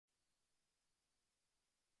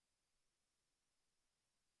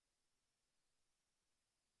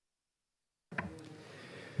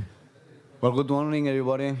Well, good morning,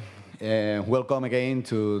 everybody. Welcome again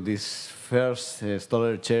to this first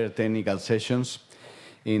Stoller Chair Technical Sessions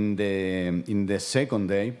in the second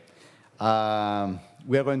day.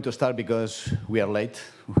 We are going to start because we are late.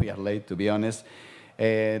 We are late, to be honest.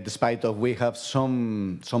 Despite of we have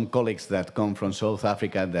some colleagues that come from South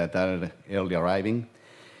Africa that are early arriving.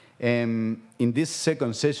 In this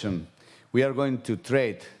second session, we are going to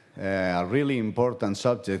treat a really important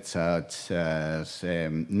subject such as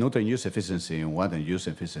nutrient use efficiency and water use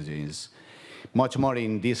efficiency, is much more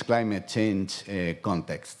in this climate change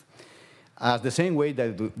context. As the same way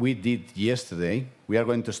that we did yesterday, we are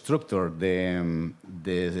going to structure the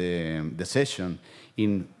session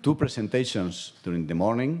in two presentations during the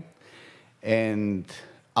morning, and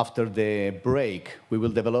after the break, we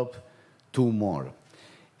will develop two more.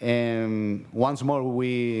 And once more,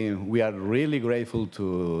 we are really grateful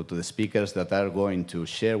to the speakers that are going to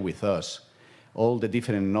share with us all the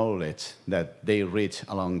different knowledge that they reached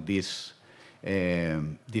along these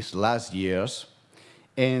last years.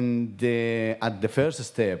 And at the first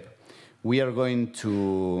step, we are going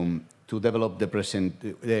to develop the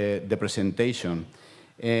presentation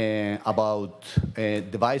about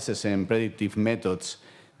devices and predictive methods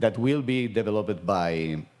that will be developed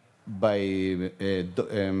by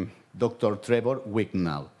Dr. Trevor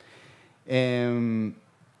Wignall.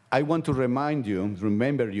 I want to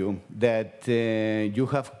remember you that you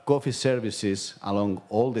have coffee services along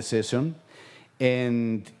all the session,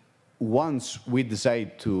 and once we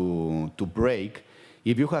decide to break,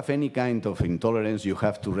 if you have any kind of intolerance, you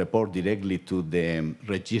have to report directly to the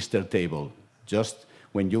register table, just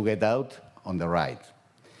when you get out on the right.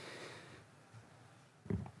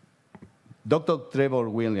 Dr. Trevor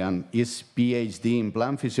Wignall is PhD in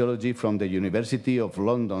plant physiology from the University of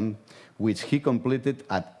London, which he completed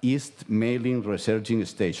at East Malling Researching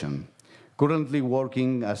Station. Currently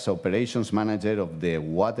working as operations manager of the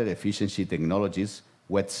Water Efficiency Technologies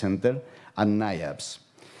Wet Centre at NIABS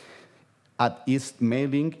at East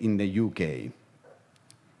Malling in the UK.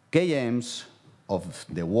 Key aims of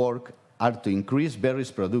the work are to increase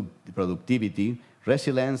berries productivity,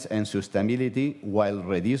 resilience and sustainability while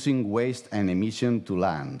reducing waste and emission to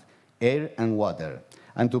land, air and water,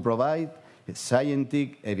 and to provide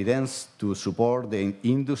scientific evidence to support the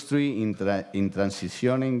industry in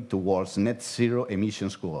transitioning towards net zero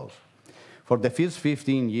emissions goals. For the first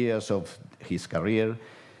 15 years of his career,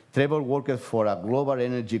 Trevor worked for a global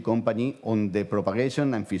energy company on the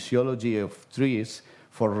propagation and physiology of trees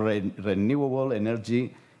for renewable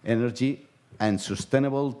energy and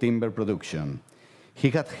sustainable timber production. He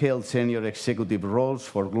had held senior executive roles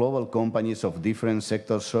for global companies of different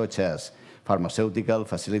sectors such as pharmaceutical,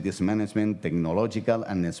 facilities management, technological,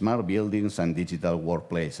 and smart buildings and digital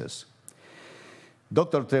workplaces.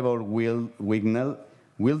 Dr. Trevor Wignall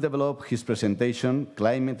will develop his presentation,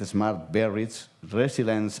 Climate Smart Berries,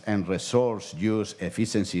 Resilience and Resource Use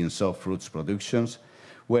Efficiency in Soft Fruits Productions,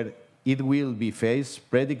 where it will be faced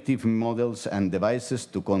predictive models and devices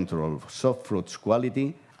to control soft fruits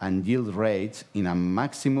quality and yield rates in a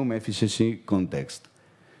maximum efficiency context.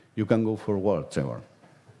 You can go forward, Trevor.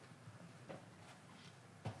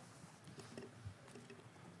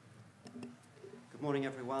 Good morning,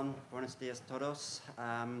 everyone. Buenos dias todos.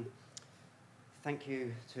 Thank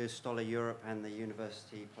you to Stoller Europe and the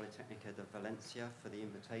University Politecnica de Valencia for the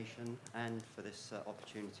invitation and for this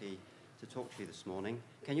opportunity to talk to you this morning.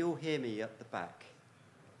 Can you all hear me at the back?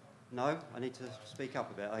 No? I need to speak up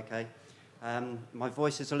a bit, okay. My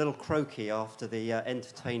voice is a little croaky after the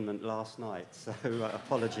entertainment last night, so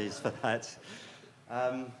apologies for that.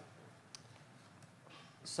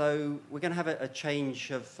 So we're going to have a change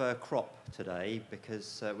of crop today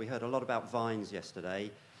because we heard a lot about vines yesterday.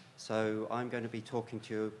 So I'm going to be talking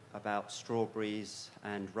to you about strawberries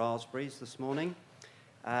and raspberries this morning.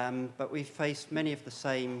 But we face many of the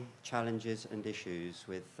same challenges and issues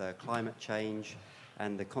with climate change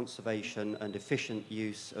and the conservation and efficient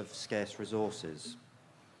use of scarce resources.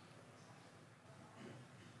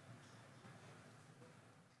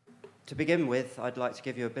 To begin with, I'd like to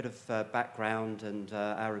give you a bit of background and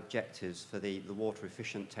our objectives for the Water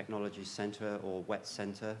Efficient Technology Centre, or WET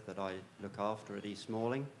Centre, that I look after at East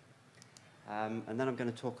Malling. And then I'm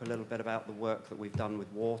going to talk a little bit about the work that we've done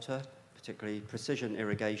with water, particularly precision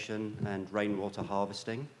irrigation and rainwater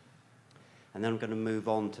harvesting. And then I'm going to move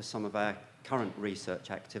on to some of our current research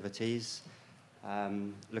activities,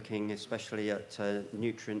 looking especially at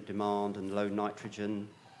nutrient demand and low nitrogen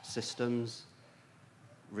systems,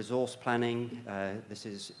 resource planning. This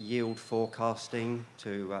is yield forecasting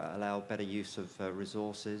to allow better use of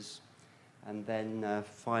resources. And then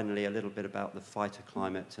finally, a little bit about the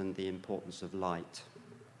phytoclimate and the importance of light.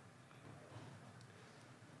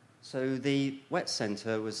 So the Wet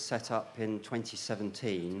Centre was set up in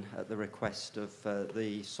 2017 at the request of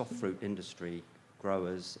the soft fruit industry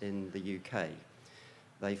growers in the UK.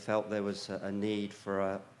 They felt there was a need for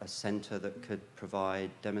a centre that could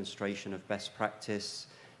provide demonstration of best practice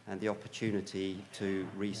and the opportunity to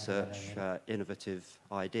research innovative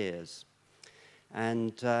ideas.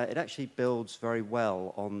 And it actually builds very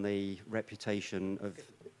well on the reputation of...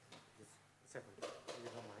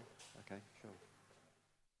 Okay, sure.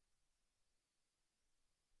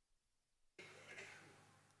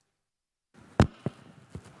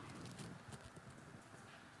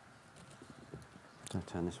 I'll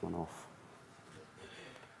turn this one off.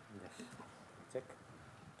 Yes. Check.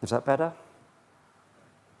 Is that better?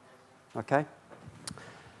 Okay.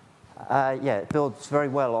 Yeah, it builds very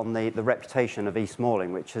well on the reputation of East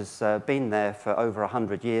Malling, which has been there for over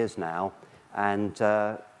 100 years now, and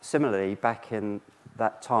similarly, back in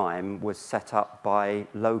that time, was set up by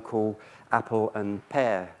local apple and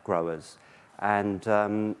pear growers. And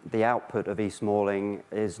the output of East Malling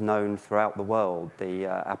is known throughout the world. The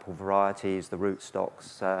apple varieties, the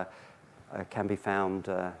rootstocks can be found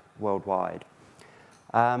worldwide.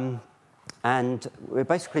 And we're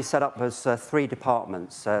basically set up as 3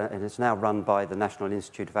 departments, and it's now run by the National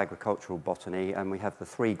Institute of Agricultural Botany, and we have the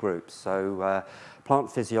 3 groups. So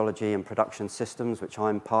plant physiology and production systems, which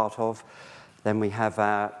I'm part of. Then we have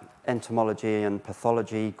our entomology and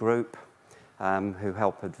pathology group, who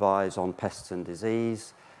help advise on pests and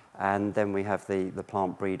disease. And then we have the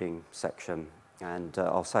plant breeding section. And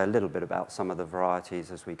I'll say a little bit about some of the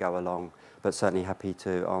varieties as we go along, but certainly happy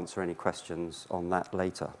to answer any questions on that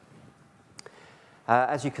later.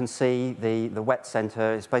 As you can see, the Wet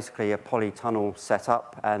Centre is basically a polytunnel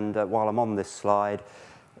setup, and while I'm on this slide,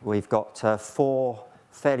 we've got 4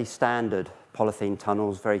 fairly standard polythene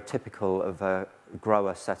tunnels, very typical of a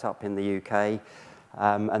grower setup in the UK.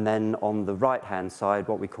 And then on the right-hand side,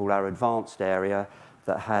 what we call our advanced area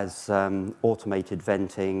that has automated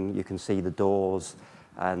venting. You can see the doors,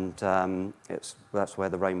 and that's where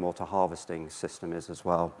the rainwater harvesting system is as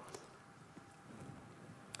well.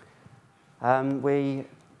 We,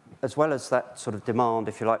 as well as that sort of demand,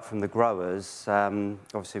 if you like, from the growers,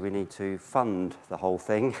 obviously we need to fund the whole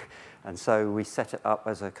thing. And so we set it up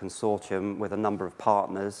as a consortium with a number of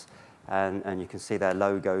partners, and you can see their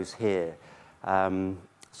logos here.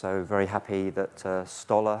 So very happy that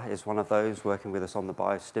Stoller is one of those, working with us on the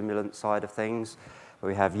biostimulant side of things.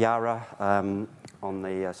 We have Yara on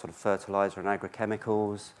the sort of fertilizer and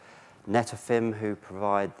agrochemicals, Netafim, who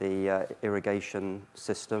provide the irrigation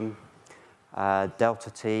system,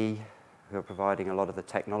 Delta T, who are providing a lot of the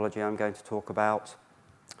technology I'm going to talk about.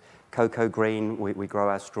 Cocoa Green, we grow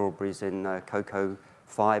our strawberries in cocoa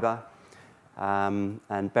fibre.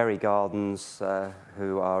 And Berry Gardens,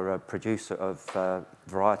 who are a producer of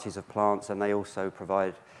varieties of plants, and they also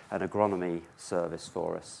provide an agronomy service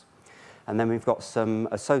for us. And then we've got some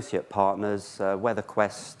associate partners.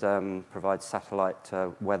 WeatherQuest provides satellite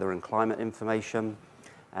weather and climate information,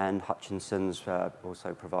 and Hutchinson's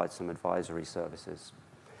also provides some advisory services.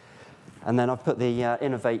 And then I've put the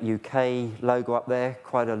Innovate UK logo up there.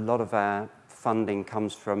 Quite a lot of our funding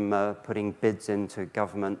comes from putting bids into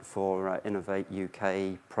government for Innovate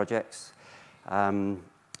UK projects.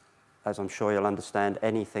 As I'm sure you'll understand,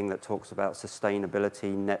 anything that talks about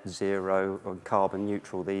sustainability, net zero, or carbon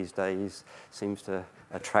neutral these days seems to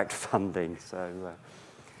attract funding. So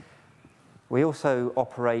we also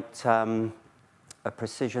operate a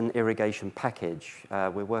precision irrigation package.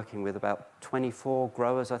 We're working with about 24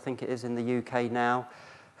 growers, I think it is, in the UK now,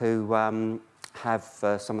 who have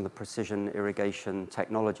some of the precision irrigation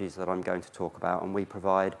technologies that I'm going to talk about, and we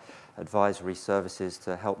provide advisory services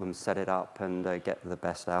to help them set it up and get the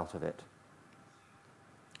best out of it.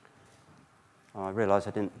 I realise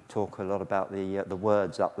I didn't talk a lot about the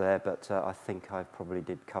words up there, but I think I probably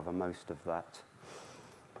did cover most of that.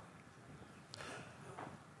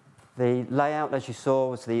 The layout, as you saw,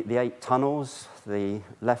 was the 8 tunnels. The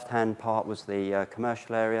left-hand part was the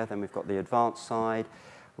commercial area. Then we've got the advanced side.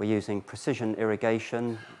 We're using precision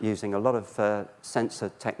irrigation, using a lot of sensor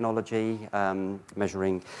technology,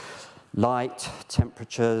 measuring light,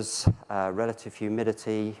 temperatures, relative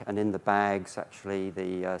humidity, and in the bags, actually,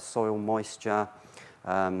 the soil moisture,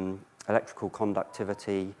 electrical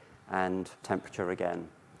conductivity, and temperature again.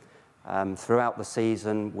 Throughout the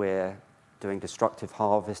season, we're doing destructive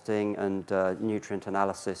harvesting and nutrient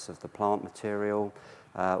analysis of the plant material,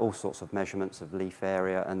 all sorts of measurements of leaf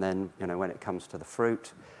area, and then, you know, when it comes to the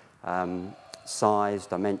fruit, size,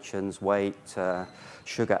 dimensions, weight,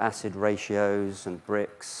 sugar acid ratios and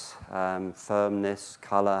bricks, firmness,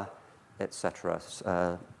 color, etc.,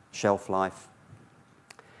 shelf life.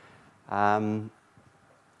 Again,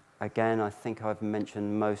 I think I've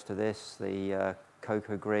mentioned most of this. The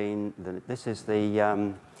cocoa green. This is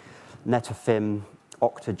the Netafim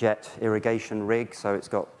Octajet irrigation rig. So it's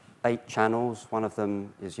got 8 channels. One of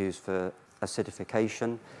them is used for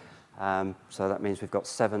acidification. So that means we've got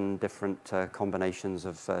 7 different combinations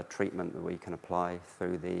of treatment that we can apply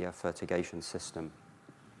through the fertigation system.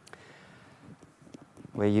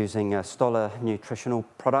 We're using Stoller nutritional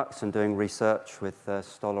products and doing research with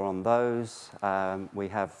Stoller on those. We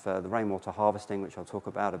have the rainwater harvesting, which I'll talk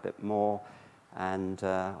about a bit more. And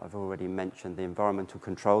I've already mentioned the environmental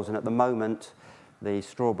controls. And at the moment, the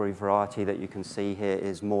strawberry variety that you can see here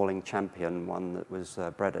is Malling Champion, one that was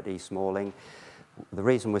bred at East Malling. The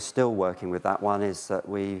reason we're still working with that one is that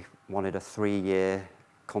we wanted a 3-year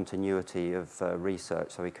continuity of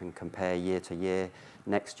research so we can compare year to year.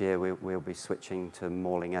 Next year, we'll be switching to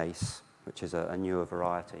Malling Ace, which is a newer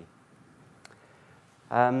variety.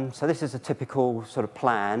 So this is a typical sort of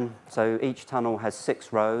plan. So each tunnel has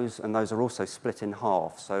 6 rows, and those are also split in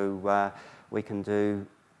half. So we can do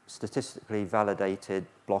statistically validated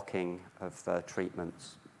blocking of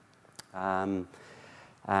treatments. And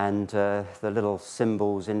the little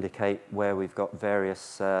symbols indicate where we've got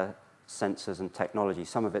various sensors and technology.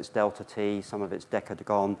 Some of it's delta T, some of it's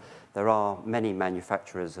decagon. There are many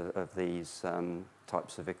manufacturers of these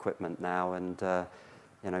types of equipment now, and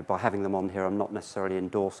you know, by having them on here, I'm not necessarily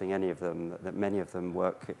endorsing any of them, that many of them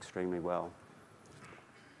work extremely well.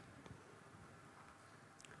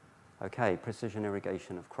 Okay, precision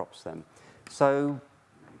irrigation of crops then. So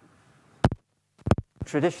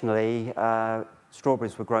traditionally,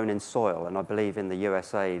 strawberries were grown in soil, and I believe in the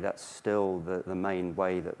USA that's still the main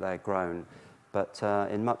way that they're grown. But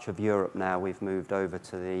in much of Europe now, we've moved over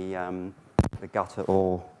to the gutter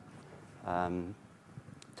or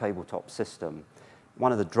tabletop system.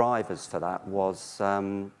 One of the drivers for that was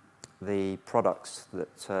the products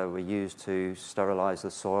that were used to sterilize the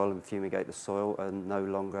soil and fumigate the soil are no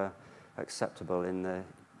longer acceptable in the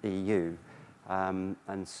EU.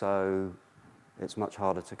 And so it's much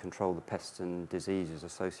harder to control the pests and diseases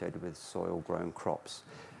associated with soil-grown crops.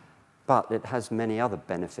 But it has many other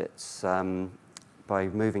benefits. By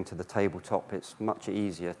moving to the tabletop, it's much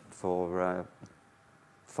easier for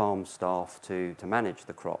farm staff to manage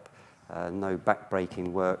the crop. No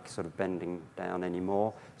back-breaking work, sort of bending down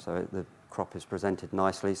anymore, so the crop is presented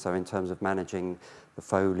nicely. So in terms of managing the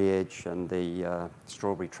foliage and the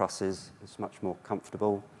strawberry trusses, it's much more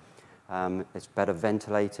comfortable. It's better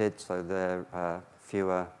ventilated, so there are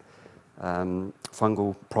fewer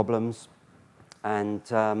fungal problems. And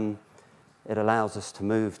it allows us to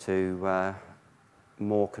move to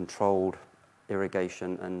more controlled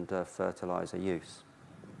irrigation and fertilizer use.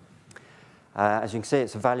 As you can see,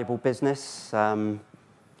 it's a valuable business.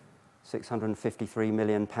 £653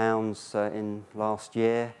 million in last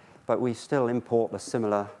year, but we still import a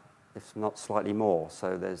similar, if not slightly more.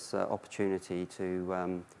 So there's opportunity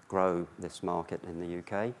to grow this market in the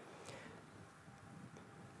UK.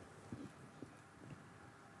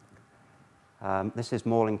 This is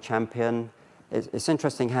Malling Champion. It's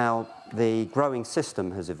interesting how the growing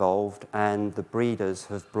system has evolved and the breeders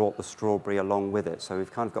have brought the strawberry along with it. So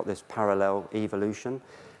we've kind of got this parallel evolution.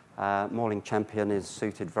 Malling Champion is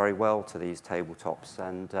suited very well to these tabletops,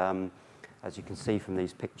 and as you can see from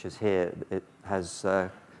these pictures here, it has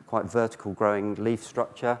quite vertical growing leaf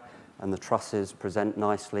structure, and the trusses present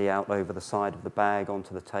nicely out over the side of the bag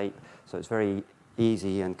onto the tape. So it's very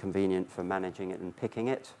easy and convenient for managing it and picking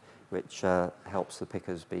it, which helps the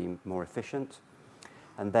pickers be more efficient.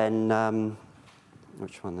 And then,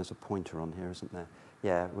 which one? There's a pointer on here, isn't there?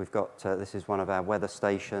 Yeah, we've got, this is one of our weather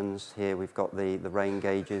stations. Here we've got the rain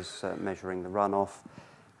gauges measuring the runoff.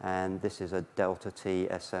 And this is a Delta T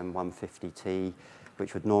SM150T,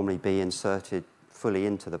 which would normally be inserted fully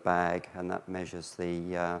into the bag, and that measures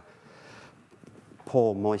the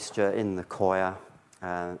pore moisture in the coir,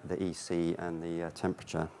 the EC, and the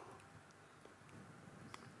temperature.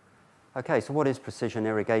 Okay, so what is precision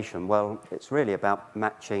irrigation? Well, it's really about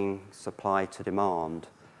matching supply to demand.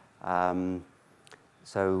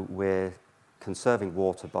 So we're conserving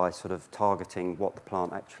water by sort of targeting what the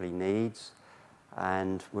plant actually needs,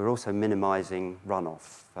 and we're also minimizing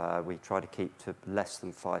runoff. We try to keep to less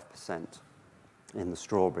than 5% in the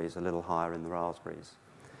strawberries, a little higher in the raspberries.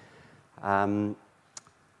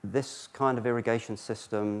 This kind of irrigation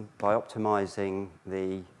system, by optimizing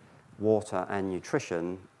the water and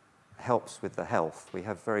nutrition, helps with the health. We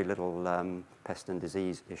have very little pest and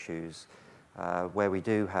disease issues. Where we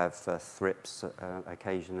do have thrips,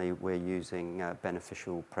 occasionally we're using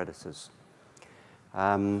beneficial predators.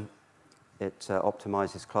 It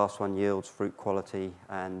optimizes class 1 yields, fruit quality,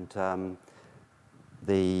 and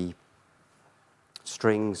the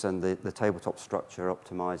strings and the tabletop structure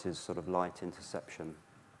optimizes sort of light interception.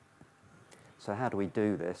 So how do we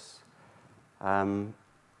do this? Plant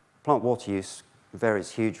water use varies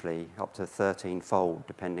hugely, up to 13-fold,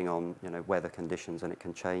 depending on weather conditions, and it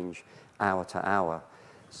can change hour to hour.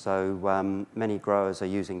 So many growers are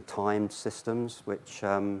using timed systems, which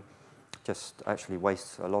just actually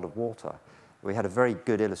wastes a lot of water. We had a very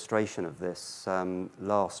good illustration of this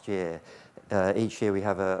last year. Each year we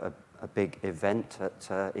have a big event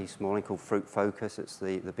at East Malling called Fruit Focus. It's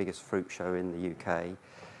the biggest fruit show in the UK.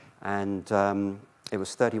 And it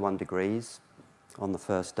was 31 degrees on the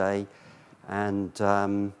first day. And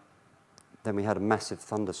then we had a massive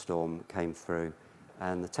thunderstorm that came through.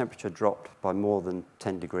 And the temperature dropped by more than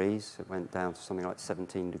 10 degrees. It went down to something like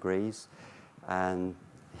 17 degrees. And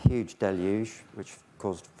huge deluge, which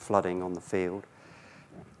caused flooding on the field.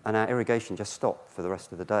 And our irrigation just stopped for the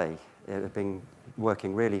rest of the day. It had been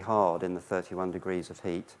working really hard in the 31 degrees of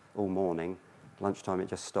heat all morning. Lunchtime, it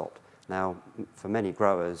just stopped. Now, for many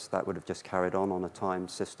growers, that would have just carried on a timed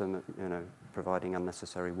system, providing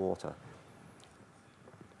unnecessary water.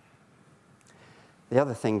 The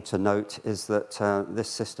other thing to note is that this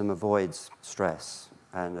system avoids stress.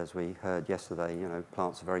 And as we heard yesterday,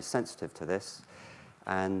 plants are very sensitive to this.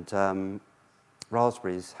 And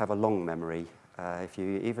raspberries have a long memory. If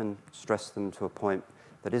you even stress them to a point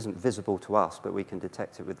that isn't visible to us, but we can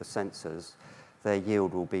detect it with the sensors, their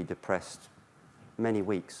yield will be depressed many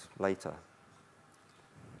weeks later.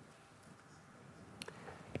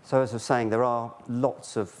 So as I was saying, there are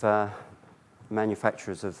lots of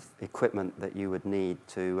manufacturers of equipment that you would need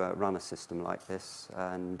to run a system like this,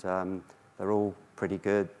 and they're all pretty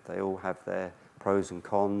good. They all have their pros and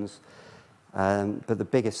cons. But the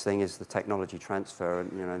biggest thing is the technology transfer,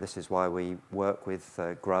 and this is why we work with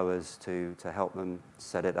growers to help them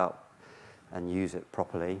set it up and use it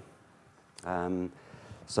properly.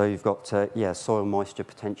 So you've got soil moisture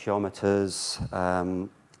potentiometers,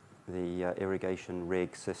 the irrigation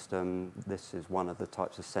rig system. This is one of the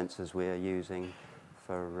types of sensors we are using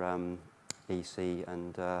for EC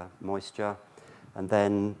and moisture. And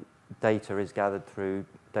then data is gathered through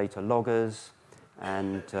data loggers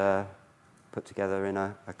and put together in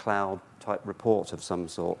a cloud-type report of some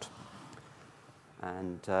sort.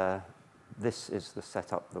 And this is the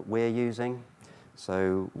setup that we're using.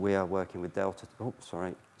 So we are working with Delta. Oh,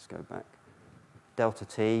 sorry, let's go back. Delta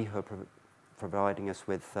T, who are providing us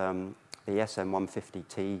with the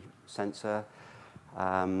SM150T sensor,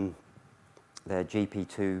 their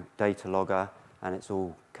GP2 data logger, and it's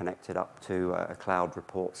all connected up to a cloud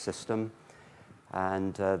report system.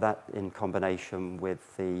 And that in combination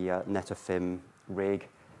with the Netafim rig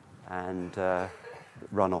and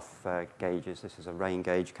runoff gauges. This is a rain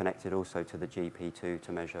gauge connected also to the GP2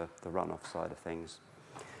 to measure the runoff side of things.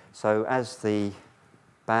 So as the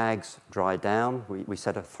bags dry down, we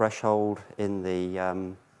set a threshold in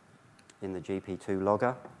the GP2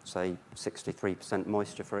 logger, say 63%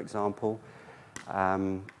 moisture, for example.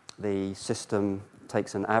 The system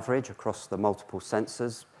takes an average across the multiple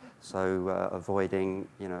sensors, so avoiding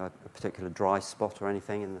a particular dry spot or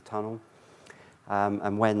anything in the tunnel.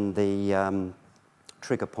 And when the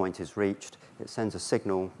trigger point is reached, it sends a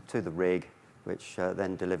signal to the rig, which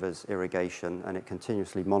then delivers irrigation, and it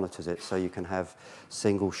continuously monitors it, so you can have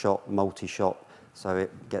single shot, multi-shot, so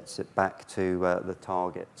it gets it back to the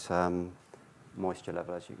target moisture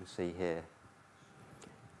level, as you can see here.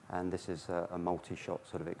 And this is a multi-shot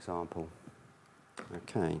sort of example.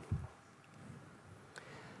 Okay.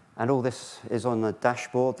 And all this is on a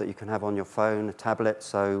dashboard that you can have on your phone, a tablet,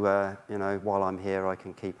 so while I'm here I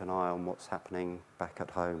can keep an eye on what's happening back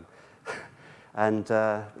at home. And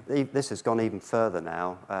this has gone even further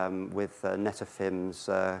now with Netafim's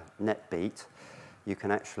NetBeat. You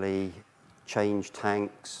can actually change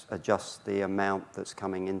tanks, adjust the amount that's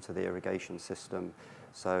coming into the irrigation system.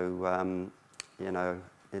 So,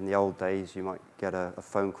 in the old days, you might get a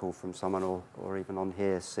phone call from someone or even on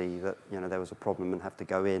here see that, there was a problem and have to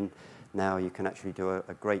go in. Now you can actually do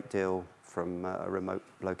a great deal from a remote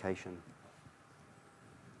location.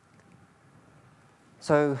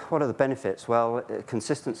 So what are the benefits? Well,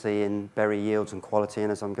 consistency in berry yields and quality, and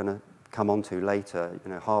as I'm going to come on to later,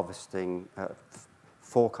 harvesting,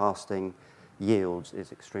 forecasting yields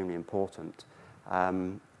is extremely important.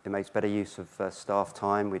 It makes better use of staff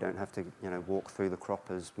time. We don't have to, walk through the crop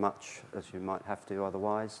as much as you might have to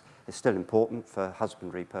otherwise. It's still important for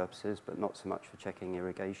husbandry purposes, but not so much for checking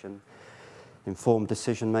irrigation. Informed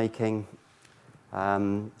decision making.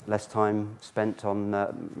 less time spent on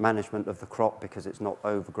management of the crop because it's not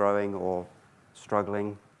overgrowing or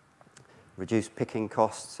struggling. Reduced picking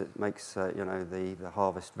costs, it makes the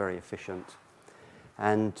harvest very efficient.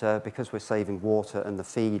 And because we're saving water and the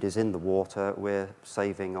feed is in the water, we're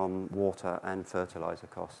saving on water and fertilizer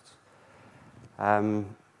costs.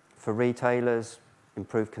 For retailers,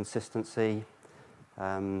 improved consistency.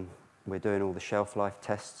 We're doing all the shelf life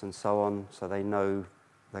tests and so on, so they know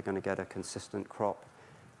they're going to get a consistent crop,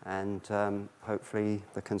 and hopefully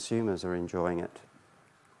the consumers are enjoying it.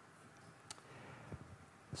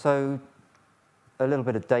 So a little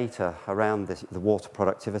bit of data around the water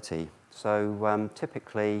productivity. So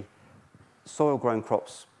typically, soil-grown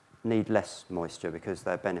crops need less moisture because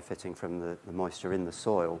they're benefiting from the moisture in the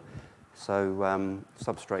soil. So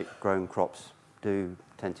substrate-grown crops do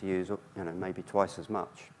tend to use maybe twice as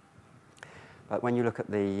much. But when you look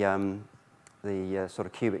at the sort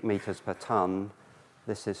of cubic meters per tonne,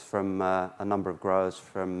 this is from a number of growers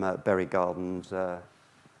from Berry Gardens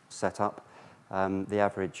setup. The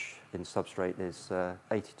average in substrate is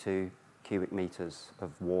 82 cubic meters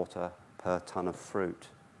of water per tonne of fruit.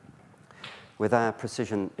 With our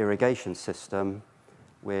precision irrigation system,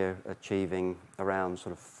 we're achieving around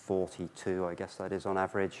sort of 42, I guess that is on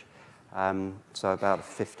average, so about a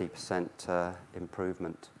 50%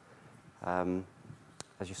 improvement.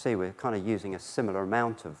 As you see, we're kind of using a similar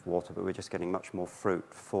amount of water, but we're just getting much more fruit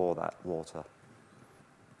for that water.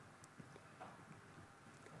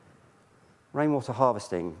 Rainwater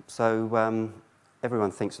harvesting. So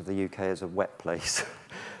everyone thinks of the UK as a wet place,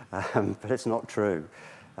 but it's not true.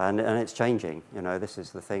 And it's changing. This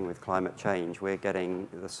is the thing with climate change. We're getting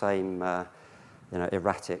the same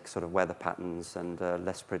erratic sort of weather patterns and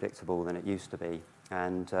less predictable than it used to be.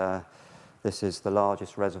 And this is the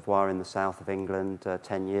largest reservoir in the south of England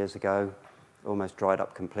 10 years ago, almost dried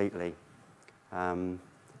up completely. And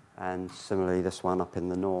similarly, this one up in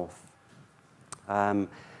the north.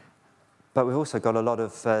 But we've also got a lot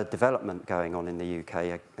of development going on in the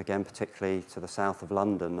UK, again, particularly to the south of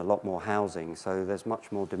London, a lot more housing, so there's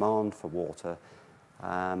much more demand for water.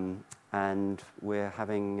 And we're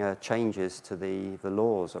having changes to the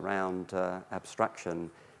laws around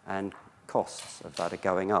abstraction, and costs of that are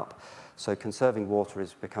going up. So conserving water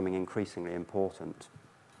is becoming increasingly important.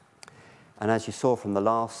 And as you saw from the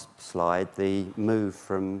last slide, the move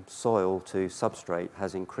from soil to substrate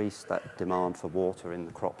has increased that demand for water in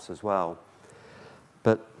the crops as well.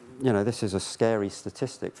 But, this is a scary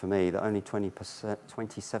statistic for me, that only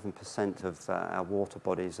 27% of our water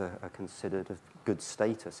bodies are considered of good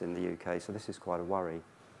status in the UK, so this is quite a worry.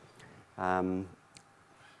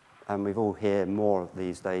 And we've all heard more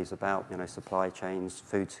these days about, supply chains,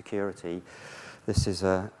 food security. This is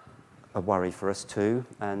a worry for us too,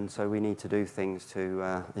 and so we need to do things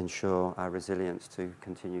to ensure our resilience to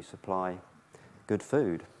continue supply good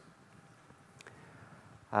food.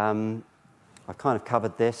 I've kind of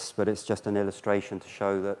covered this, but it's just an illustration to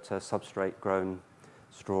show that substrate-grown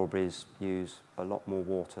strawberries use a lot more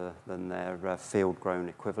water than their field-grown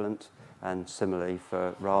equivalent, and similarly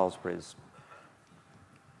for raspberries.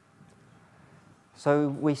 So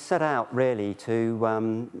we set out really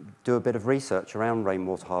to do a bit of research around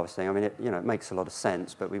rainwater harvesting. I mean, it makes a lot of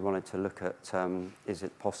sense, but we wanted to look at is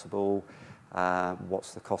it possible,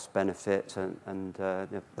 what's the cost benefit, and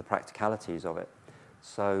the practicalities of it.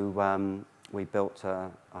 So we built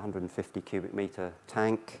a 150 cubic meter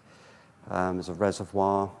tank as a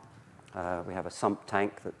reservoir. We have a sump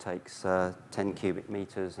tank that takes 10 cubic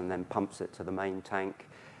meters and then pumps it to the main tank.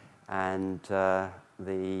 And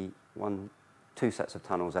two sets of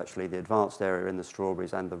tunnels, actually, the advanced area in the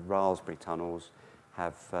strawberries and the raspberry tunnels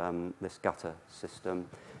have this gutter system.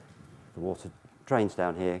 The water drains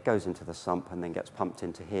down here, goes into the sump, and then gets pumped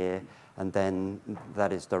into here, and then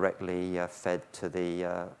that is directly fed to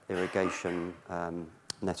the irrigation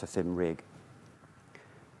netafim rig.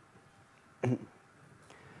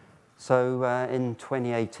 So in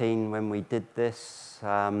 2018, when we did this,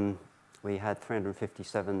 we had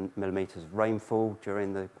 357 millimeters of rainfall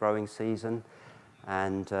during the growing season,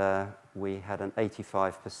 and we had an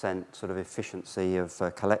 85% sort of efficiency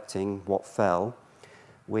of collecting what fell.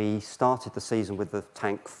 We started the season with the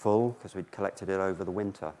tank full because we'd collected it over the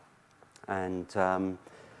winter. And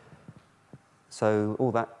so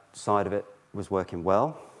all that side of it was working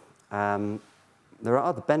well. There are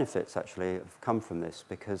other benefits, actually, that have come from this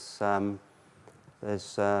because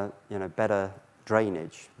there's better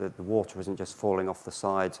drainage. The water isn't just falling off the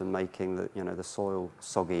sides and making the soil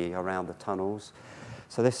soggy around the tunnels.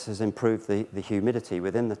 So this has improved the humidity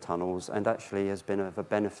within the tunnels and actually has been of a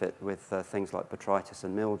benefit with things like botrytis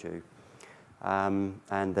and mildew.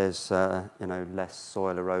 and there's less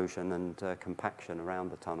soil erosion and compaction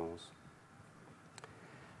around the tunnels.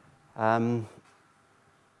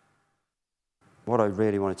 What I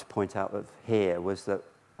really wanted to point out here was that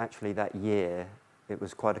actually that year it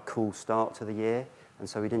was quite a cool start to the year, and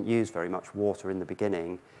so we didn't use very much water in the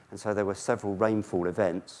beginning, and so there were several rainfall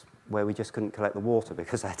events where we just couldn't collect the water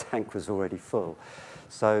because our tank was already full.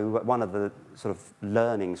 So one of the sort of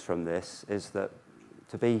learnings from this is that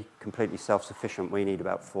to be completely self-sufficient, we need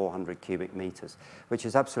about 400 cubic meters, which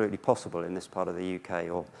is absolutely possible in this part of the UK,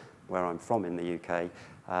 or where I'm from in the UK.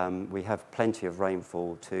 We have plenty of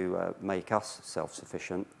rainfall to make us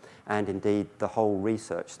self-sufficient, and indeed the whole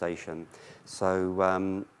research station.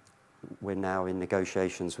 So we're now in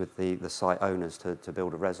negotiations with the site owners to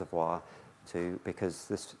build a reservoir, because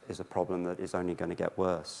this is a problem that is only going to get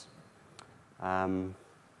worse.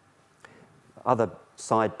 Other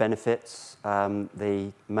side benefits,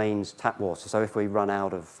 the mains tap water. So if we run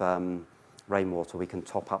out of rainwater, we can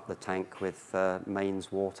top up the tank with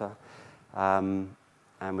mains water.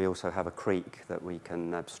 And we also have a creek that we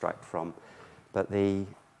can abstract from. But the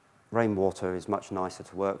rainwater is much nicer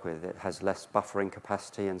to work with. It has less buffering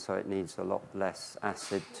capacity, and so it needs a lot less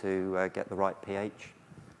acid to get the right pH.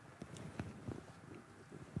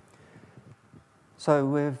 So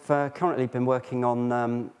we've currently been working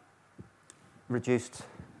on reduced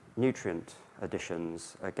nutrient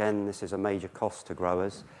additions. Again, this is a major cost to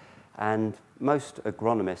growers. And most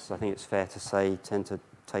agronomists, I think it's fair to say, tend to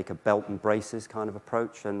take a belt and braces kind of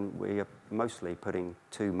approach, and we are mostly putting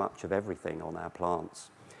too much of everything on our plants.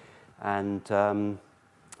 And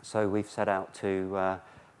so we've set out to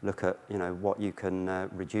look at what you can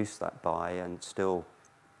reduce that by and still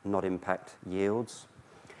not impact yields.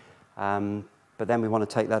 But then we want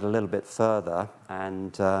to take that a little bit further,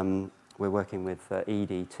 and we're working with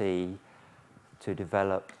EDT to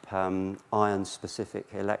develop iron-specific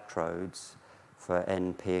electrodes for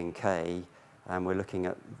N, P, and K, and we're looking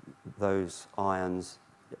at those ions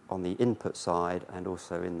on the input side and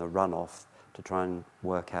also in the runoff to try and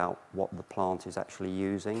work out what the plant is actually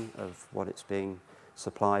using of what it's being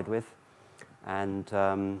supplied with, and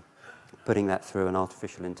putting that through an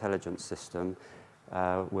artificial intelligence system.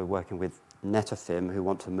 We're working with Netafim, who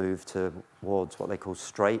want to move towards what they call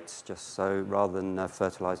straights, just so rather than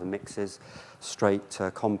fertilizer mixes, straight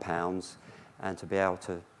compounds, and to be able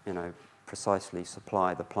to precisely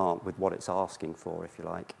supply the plant with what it's asking for, if you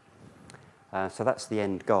like. So that's the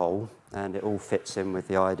end goal, and it all fits in with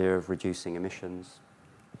the idea of reducing emissions.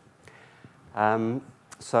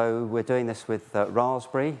 So we're doing this with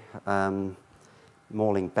raspberry,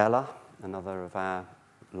 Morling Bella, another of our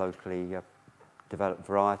locally developed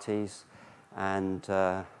varieties, and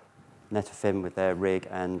Netafim with their rig,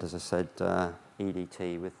 and as I said,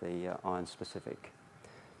 EDT with the iron-specific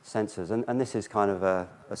sensors. And this is kind of a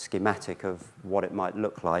schematic of what it might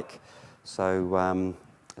look like. So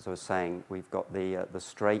as I was saying, we've got the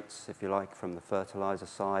straights, if you like, from the fertilizer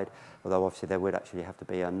side, although obviously there would actually have to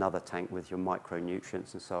be another tank with your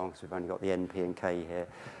micronutrients and so on, because we've only got the N, P, and K here.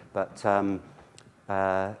 But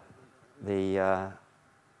the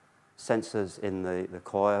sensors in the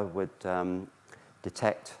coir would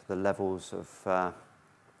detect the levels of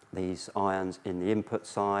these ions in the input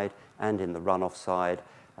side and in the runoff side,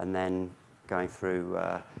 and then going through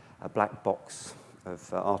a black box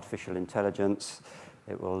of artificial intelligence,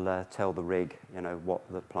 it will tell the rig what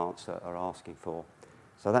the plants are asking for.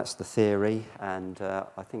 So that's the theory, and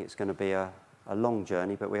I think it's going to be a long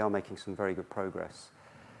journey, but we are making some very good progress.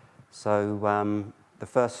 So the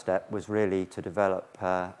first step was really to develop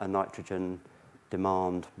a nitrogen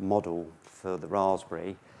demand model for the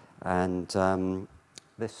raspberry, and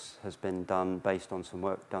this has been done based on some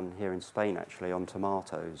work done here in Spain, actually, on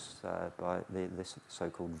tomatoes by this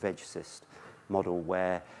so-called VegSyst model,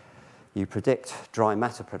 where you predict dry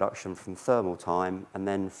matter production from thermal time, and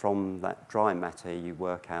then from that dry matter you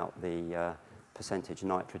work out the percentage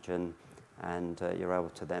nitrogen, and you're able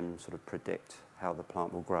to then sort of predict how the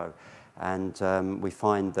plant will grow. And we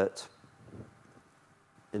find that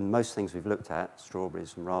in most things we've looked at,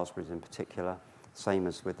 strawberries and raspberries in particular, same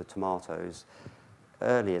as with the tomatoes,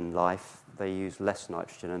 early in life they use less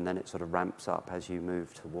nitrogen, and then it sort of ramps up as you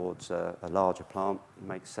move towards a larger plant,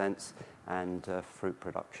 makes sense, and fruit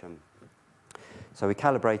production. So we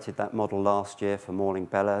calibrated that model last year for Morling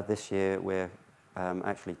Bella. This year we're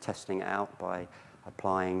actually testing it out by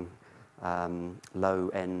applying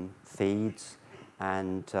low-N feeds,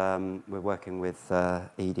 and we're working with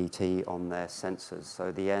EDT on their sensors.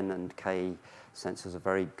 So the N and K sensors are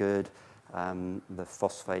very good. The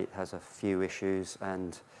phosphate has a few issues,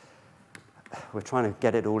 and we're trying to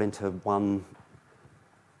get it all into one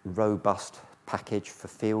robust packaged for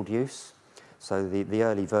field use. So the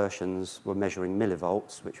early versions were measuring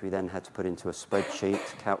millivolts, which we then had to put into a spreadsheet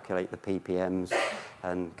to calculate the ppms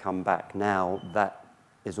and come back. Now that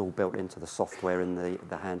is all built into the software in the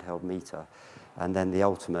handheld meter. And then the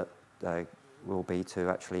ultimate will be to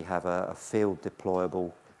actually have a field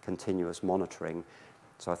deployable continuous monitoring.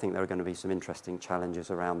 So I think there are going to be some interesting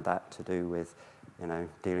challenges around that to do with,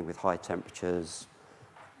 dealing with high temperatures,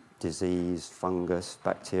 disease, fungus,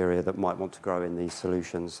 bacteria that might want to grow in these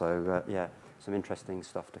solutions. So yeah, some interesting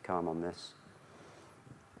stuff to come on this.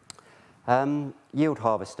 Yield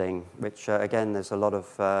harvesting, which again, there's a lot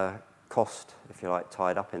of cost, if you like,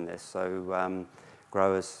 tied up in this. So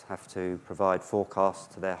growers have to provide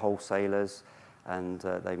forecasts to their wholesalers, and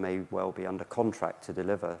they may well be under contract to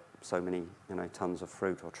deliver so many tons of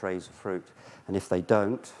fruit or trays of fruit. And if they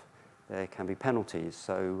don't, there can be penalties.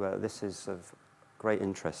 So this is of great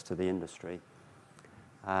interest to the industry.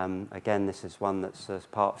 Again, this is one that's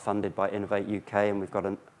part funded by Innovate UK, and we've got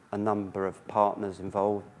a number of partners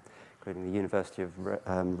involved, including the University of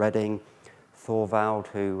Reading, Thorvald,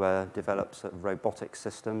 who develops robotic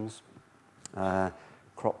systems,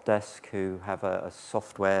 CropDesk, who have a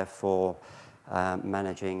software for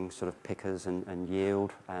managing sort of pickers and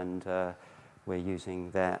yield, and we're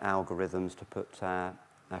using their algorithms to put our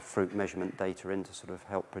fruit measurement data in to sort of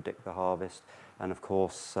help predict the harvest. And of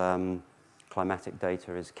course, climatic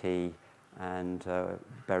data is key, and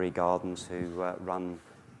Berry Gardens, who run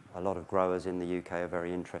a lot of growers in the UK, are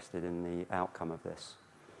very interested in the outcome of this.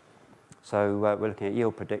 So we're looking at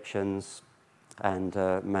yield predictions and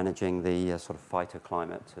managing the sort of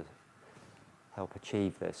phytoclimate to help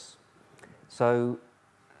achieve this. So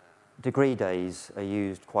degree days are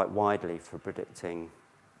used quite widely for predicting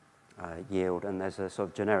yield, and there's a sort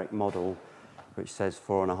of generic model which says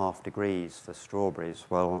 4.5 degrees for strawberries.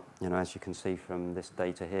 Well, as you can see from this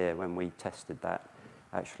data here, when we tested that,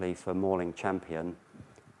 actually for Morling Champion,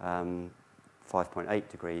 5.8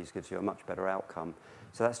 degrees gives you a much better outcome.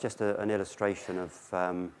 So that's just an illustration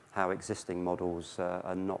of how existing models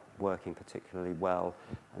are not working particularly well,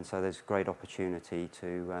 and so there's great opportunity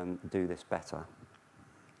to do this better.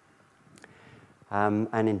 And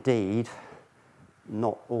indeed,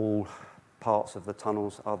 not all parts of the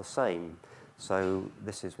tunnels are the same. So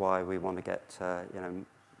this is why we want to get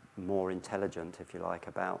more intelligent, if you like,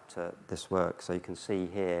 about this work. So you can see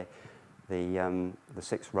here the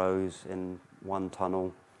 6 rows in one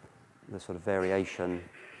tunnel, the sort of variation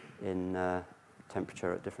in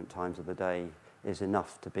temperature at different times of the day is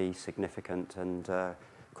enough to be significant and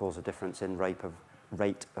cause a difference in rate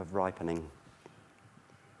of ripening.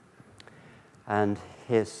 And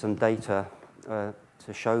here's some data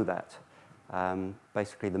to show that.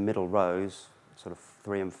 Basically, the middle rows, sort of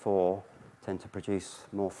 3 and 4, tend to produce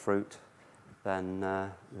more fruit than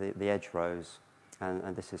the edge rows,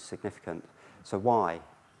 and this is significant. So why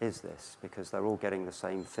is this? Because they're all getting the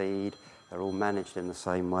same feed, they're all managed in the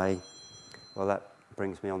same way. Well, that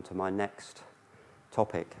brings me on to my next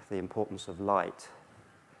topic, the importance of light.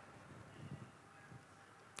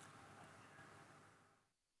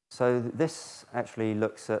 So this actually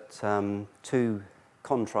looks at 2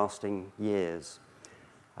 contrasting years.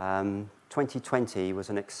 2020 was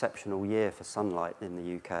an exceptional year for sunlight in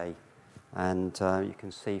the UK, and you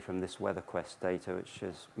can see from this WeatherQuest data, which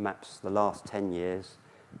maps the last 10 years.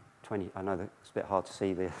 I know that it's a bit hard to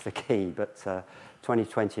see the key, but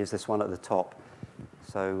 2020 is this one at the top.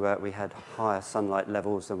 So we had higher sunlight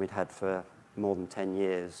levels than we'd had for more than 10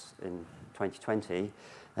 years in 2020,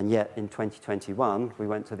 and yet in 2021 we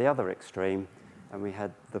went to the other extreme, and we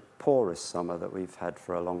had the poorest summer that we've had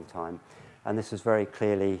for a long time. And this is very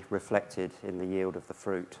clearly reflected in the yield of the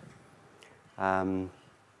fruit.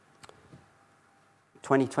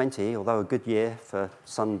 2020, although a good year for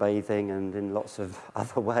sunbathing and in lots of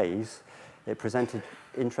other ways, it presented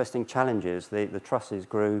interesting challenges. The trusses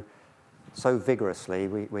grew so vigorously,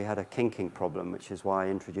 we had a kinking problem, which is why I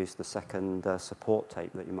introduced the second support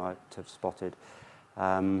tape that you might have spotted.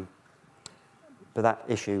 But that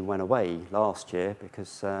issue went away last year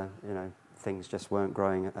because things just weren't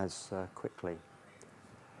growing as quickly.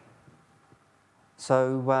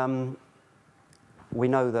 So we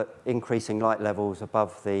know that increasing light levels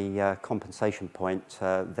above the compensation point,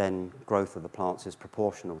 then growth of the plants is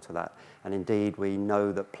proportional to that. And indeed, we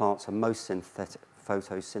know that plants are most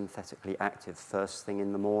photosynthetically active first thing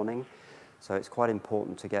in the morning. So it's quite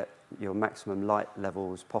important to get your maximum light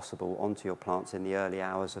levels possible onto your plants in the early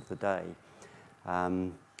hours of the day.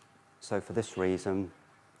 So for this reason,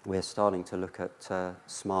 we're starting to look at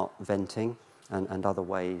smart venting and other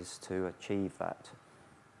ways to achieve that.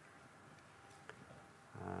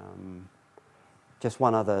 Just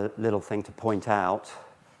one other little thing to point out.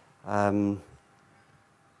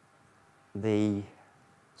 The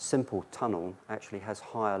simple tunnel actually has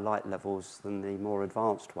higher light levels than the more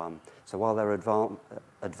advanced one. So while there are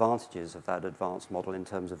advantages of that advanced model in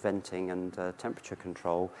terms of venting and temperature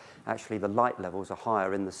control, actually the light levels are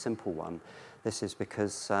higher in the simple one. This is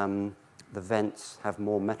because the vents have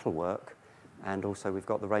more metalwork, and also we've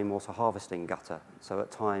got the rainwater harvesting gutter. So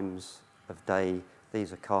at times of day,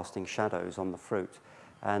 these are casting shadows on the fruit.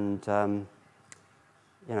 And 5%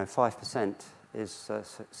 is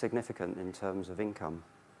significant in terms of income.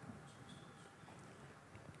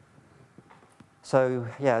 So,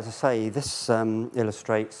 yeah, as I say, this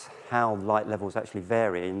illustrates how light levels actually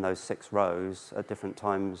vary in those 6 rows at different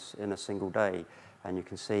times in a single day. And you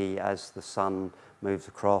can see as the sun moves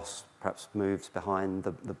across, perhaps moves behind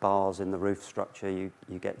the bars in the roof structure, you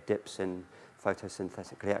get dips in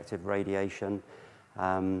photosynthetically active radiation.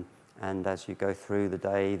 And as you go through the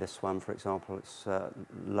day, this one, for example, it's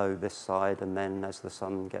low this side, and then as the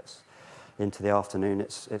sun gets into the afternoon,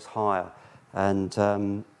 it's higher. And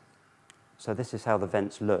so this is how the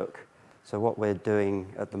vents look. So what we're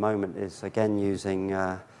doing at the moment is, again, using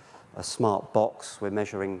a smart box. We're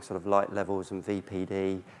measuring sort of light levels and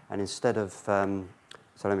VPD, and instead of, so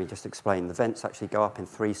let me just explain. The vents actually go up in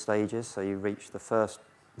 3 stages. So you reach the first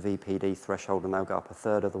VPD threshold, and they'll go up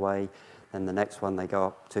 1/3 of the way. Then the next one, they go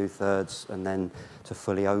up 2/3, and then to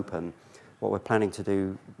fully open. What we're planning to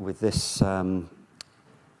do with this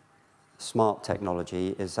smart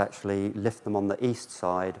technology is actually lift them on the east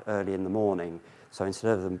side early in the morning. So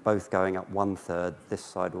instead of them both going up 1/3, this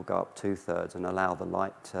side will go up 2/3 and allow the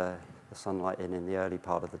sunlight in the early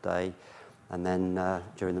part of the day. And then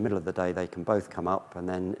during the middle of the day, they can both come up, and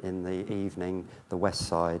then in the evening, the west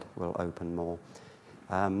side will open more.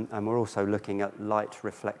 And we're also looking at light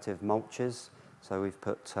reflective mulches. So we've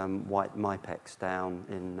put white Mypex down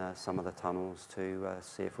in some of the tunnels to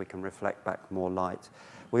see if we can reflect back more light.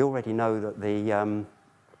 We already know that the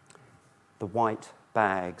white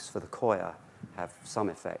bags for the coir have some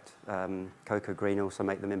effect. Cocoa Green also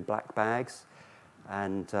make them in black bags.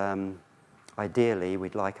 And ideally,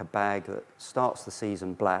 we'd like a bag that starts the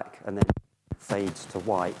season black and then fades to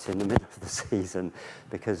white in the middle of the season,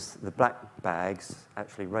 because the black bags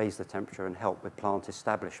actually raise the temperature and help with plant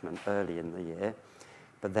establishment early in the year.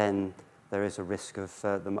 But then there is a risk of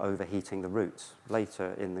them overheating the roots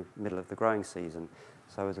later in the middle of the growing season.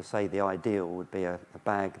 So as I say, the ideal would be a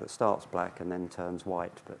bag that starts black and then turns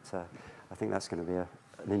white. But I think that's going to be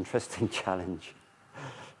an interesting challenge.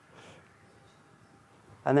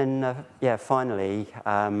 And then, yeah, finally,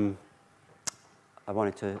 I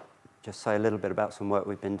wanted to just say a little bit about some work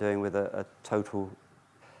we've been doing with a total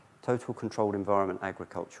controlled environment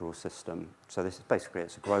agricultural system. So this is basically,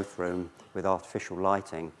 it's a growth room with artificial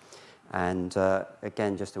lighting. And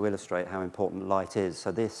again, just to illustrate how important light is.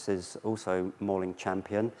 So this is also Morling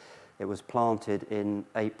Champion. It was planted in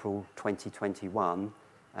April 2021,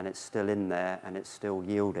 and it's still in there, and it's still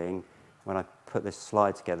yielding. When I put this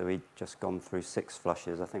slide together, we'd just gone through 6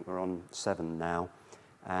 flushes. I think we're on 7 now.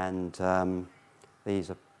 And these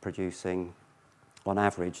are producing, on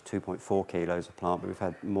average, 2.4 kilos a plant, but we've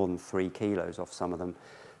had more than 3 kilos off some of them.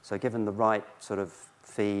 So given the right sort of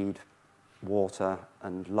feed, water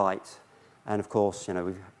and light, and of course, you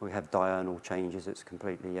know, we have diurnal changes. It's a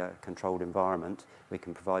completely controlled environment. We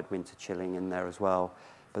can provide winter chilling in there as well.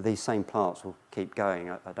 But these same plants will keep going.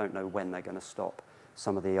 I don't know when they're going to stop.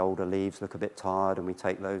 Some of the older leaves look a bit tired, and we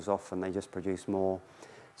take those off and they just produce more.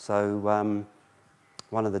 So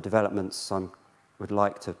one of the developments I would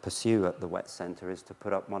like to pursue at the Wet Centre is to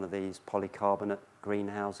put up one of these polycarbonate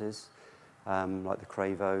greenhouses, like the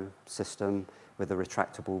Cravo system, with a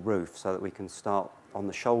retractable roof, so that we can start on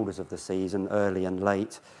the shoulders of the season, early and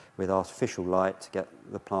late, with artificial light to get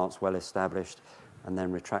the plants well established, and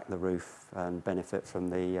then retract the roof and benefit from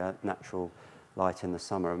the natural light in the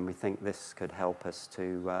summer. And we think this could help us to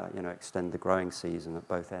you know, extend the growing season at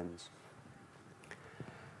both ends.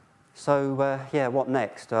 So yeah, what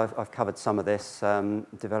next? I've covered some of this,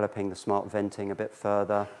 developing the smart venting a bit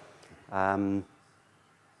further,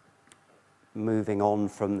 moving on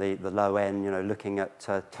from the low end, you know, looking at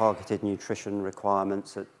targeted nutrition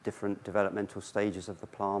requirements at different developmental stages of the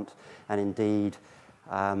plant. And indeed,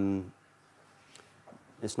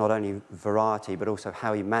 it's not only variety, but also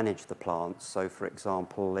how you manage the plants. So for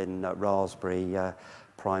example, in raspberry,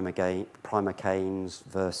 primocanes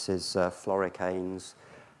versus floricanes,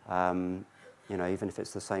 you know, even if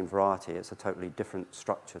it's the same variety, it's a totally different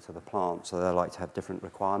structure to the plant, so they like to have different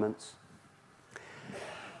requirements.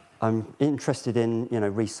 I'm interested in, you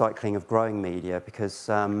know, recycling of growing media because,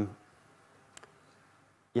 you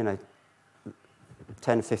know,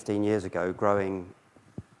 10, 15 years ago, growing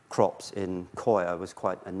crops in coir was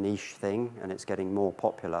quite a niche thing, and it's getting more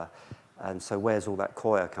popular. And so where's all that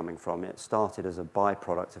coir coming from? It started as a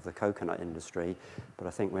byproduct of the coconut industry, but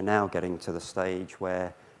I think we're now getting to the stage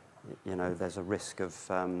where, you know, there's a risk of,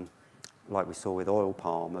 like we saw with oil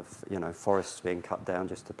palm, of, you know, forests being cut down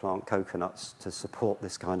just to plant coconuts to support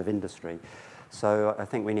this kind of industry. So I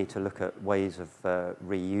think we need to look at ways of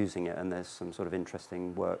reusing it, and there's some sort of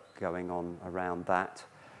interesting work going on around that.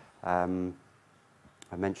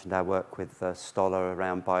 I mentioned our work with Stoller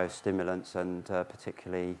around biostimulants, and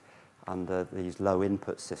particularly under these low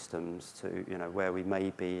input systems to, you know, where we may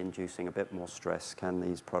be inducing a bit more stress, can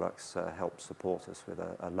these products help support us with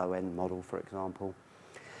a low end model, for example.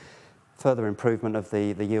 Further improvement of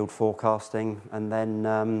the yield forecasting, and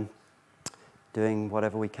then doing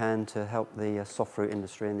whatever we can to help the soft fruit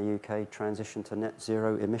industry in the UK transition to net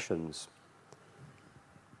zero emissions.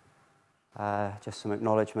 Just some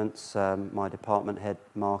acknowledgements. My department head,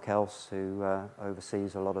 Mark Else, who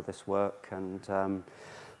oversees a lot of this work, and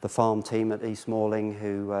the farm team at East Malling,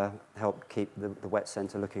 who helped keep the wet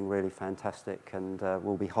centre looking really fantastic, and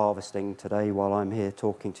will be harvesting today while I'm here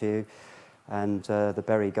talking to you. And the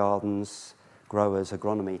Berry Gardens growers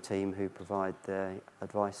agronomy team, who provide their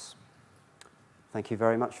advice. Thank you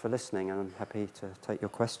very much for listening, and I'm happy to take your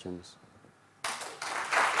questions.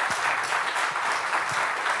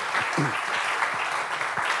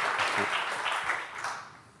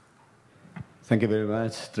 Thank you very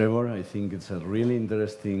much, Trevor. I think it's a really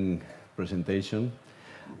interesting presentation.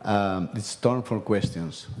 It's time for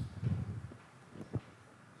questions.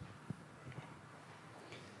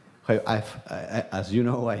 As you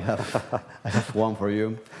know, I have one for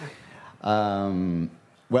you.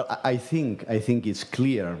 Well, I think it's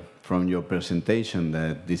clear from your presentation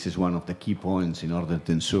that this is one of the key points in order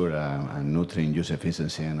to ensure a nutrient use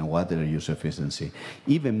efficiency and a water use efficiency,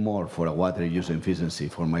 even more for a water use efficiency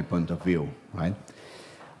from my point of view, right?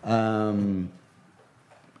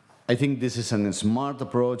 I think this is a smart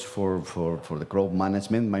approach for the crop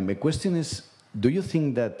management. My question is, do you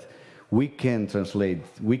think that we can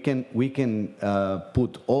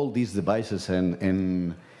put all these devices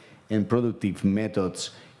and productive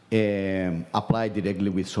methods apply directly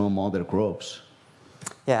with some other crops?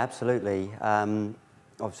 Yeah, absolutely.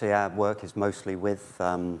 Obviously, our work is mostly with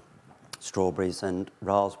strawberries and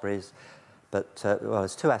raspberries, but well,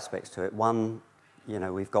 there's two aspects to it. One, you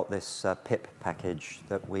know, we've got this PIP package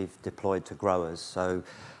that we've deployed to growers. So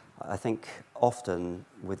I think often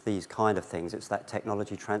with these kind of things, it's that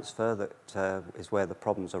technology transfer that is where the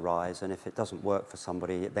problems arise, and if it doesn't work for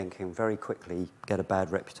somebody, it then can very quickly get a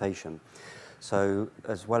bad reputation. So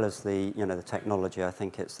as well as the technology, I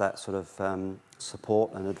think it's that sort of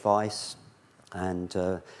support and advice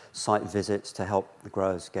and site visits to help the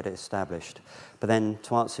growers get it established. But then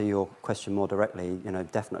to answer your question more directly, you know,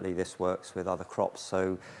 definitely this works with other crops.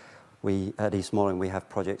 So we at East Malling, we have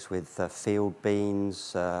projects with field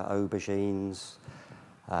beans, aubergines.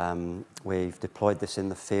 We've deployed this in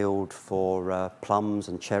the field for plums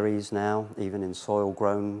and cherries now, even in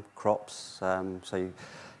soil-grown crops.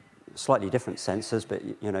 Slightly different sensors, but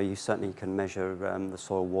you know, you certainly can measure the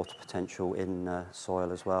soil water potential in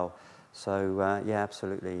soil as well. So yeah,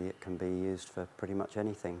 absolutely, it can be used for pretty much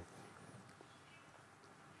anything.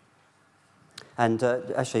 And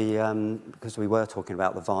actually, because we were talking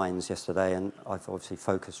about the vines yesterday, and I've obviously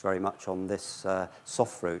focused very much on this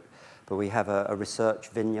soft fruit, but we have a research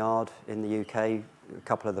vineyard in the UK. A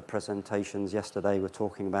couple of the presentations yesterday were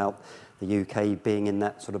talking about the UK being in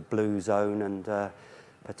that sort of blue zone and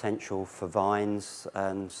potential for vines,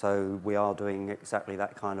 and so we are doing exactly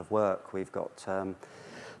that kind of work. We've got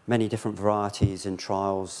many different varieties in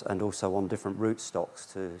trials and also on different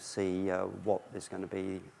rootstocks to see what is going to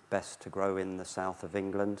be best to grow in the south of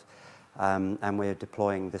England, and we're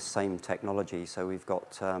deploying this same technology. So we've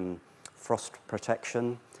got frost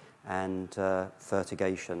protection and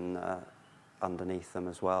fertigation underneath them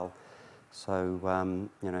as well. So,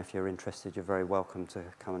 you know, if you're interested, you're very welcome to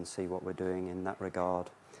come and see what we're doing in that regard.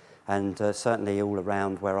 And certainly all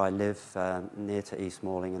around where I live, near to East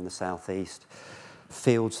Malling in the southeast,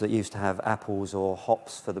 fields that used to have apples or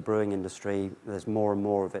hops for the brewing industry, there's more and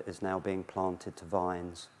more of it is now being planted to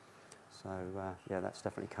vines. So, yeah, that's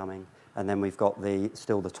definitely coming. And then we've got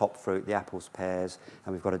still the top fruit, the apples, pears,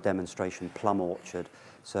 and we've got a demonstration plum orchard.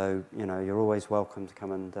 So, you know, you're always welcome to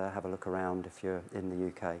come and have a look around if you're in the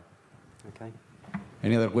UK. Okay.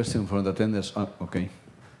 Any other question from the attendants? Oh, okay.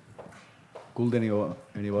 Could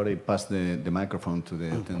anybody pass the microphone to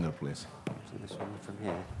the attendant, please? So this one from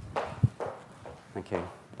here. Thank you.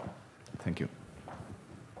 Thank you.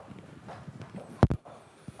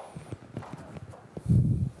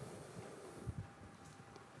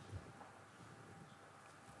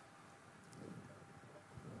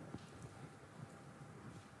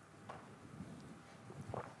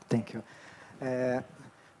 Thank you.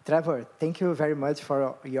 Trevor, thank you very much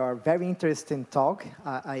for your very interesting talk.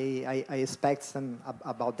 I expect some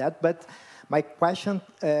about that, but my question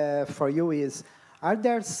for you is, are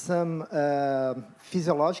there some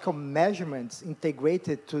physiological measurements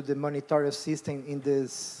integrated to the monitoring system in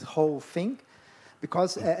this whole thing?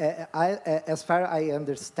 Because as far as I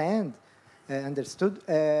understood,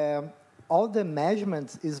 all the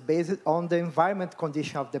measurements is based on the environment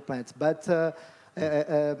condition of the plants, but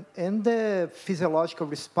in the physiological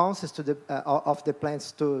responses to the of the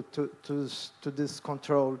plants to this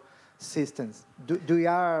control systems, do you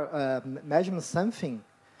are measuring something?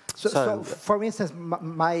 So for instance,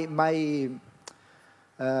 my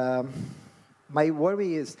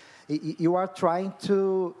worry is you are trying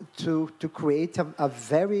to create a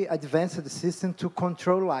very advanced system to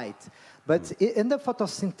control light, but in the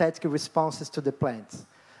photosynthetic responses to the plants,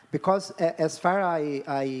 because as far as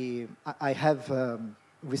I have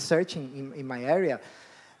researching in my area,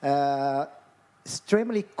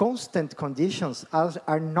 extremely constant conditions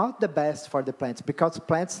are not the best for the plants, because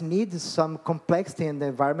plants need some complexity in the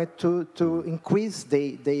environment to increase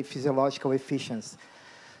the physiological efficiency.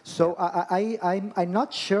 So I'm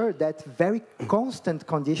not sure that very constant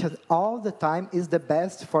conditions all the time is the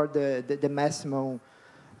best for the maximum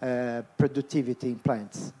productivity in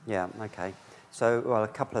plants. Yeah, okay. So, well, a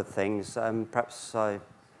couple of things. Perhaps I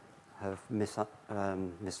have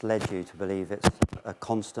misled you to believe it's a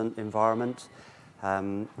constant environment.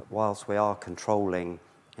 Whilst we are controlling,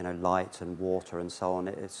 light and water and so on,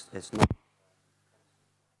 it's not.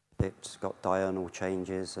 It's got diurnal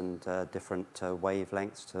changes and different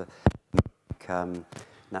wavelengths to make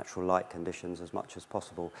natural light conditions as much as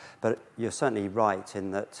possible. But you're certainly right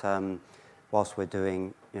in that whilst we're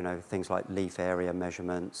doing, things like leaf area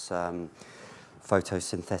measurements,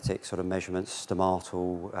 photosynthetic sort of measurements,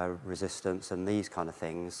 stomatal resistance and these kind of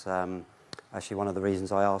things. Actually, one of the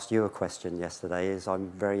reasons I asked you a question yesterday is I'm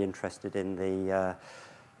very interested in the,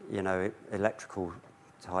 electrical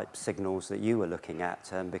type signals that you were looking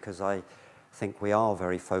at, because I think we are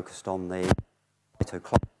very focused on the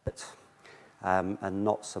phytoclimate and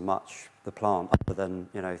not so much the plant, other than,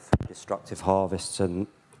 destructive harvests and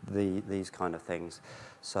these kind of things.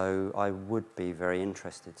 So I would be very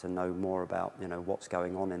interested to know more about, what's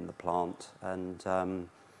going on in the plant. And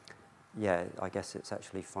yeah, I guess it's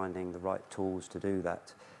actually finding the right tools to do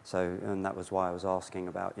that. So, and that was why I was asking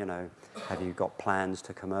about, have you got plans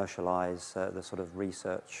to commercialize the sort of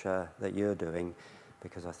research that you're doing?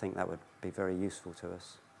 Because I think that would be very useful to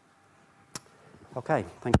us. Okay,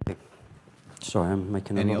 thank you. Sorry, I'm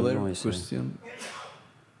making a lot of noise. Any other question?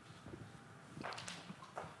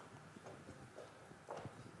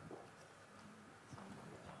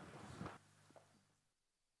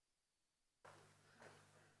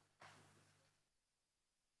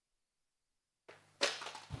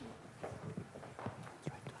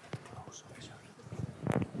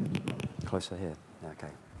 Closer here.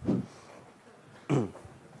 Okay.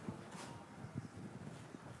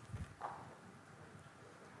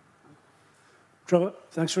 Trevor,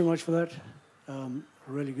 thanks very much for that. A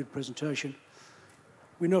really good presentation.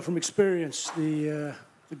 We know from experience the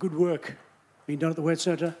good work being done at the Wet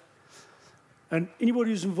Centre. And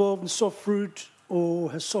anybody who's involved in soft fruit or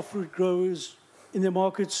has soft fruit growers in their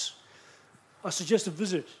markets, I suggest a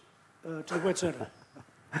visit to the Wet Centre.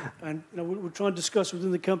 And we'll try and discuss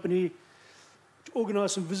within the company to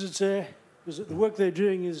organise some visits there, because the work they're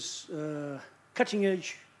doing is cutting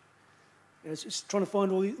edge. It's trying to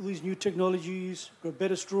find all these new technologies, grow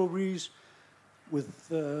better strawberries with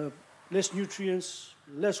less nutrients,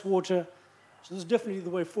 less water. So this is definitely the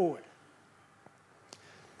way forward.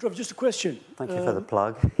 Trevor, just a question. Thank you for the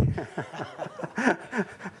plug.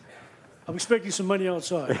 I'm expecting some money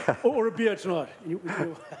outside, or a beer tonight.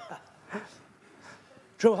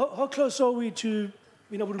 Trevor, how close are we to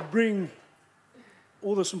being able to bring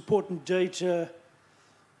all this important data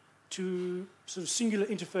to sort of singular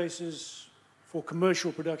interfaces for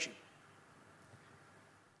commercial production?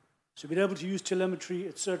 So being able to use telemetry,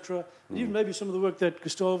 etc., and even maybe some of the work that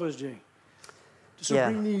Gustavo is doing, to sort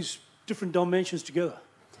of bring these different dimensions together.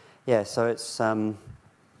 Yeah, so it's a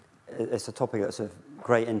topic that's of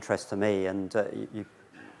great interest to me, and you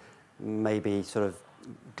maybe sort of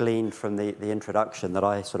gleaned from the introduction that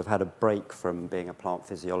I sort of had a break from being a plant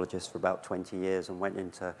physiologist for about 20 years and went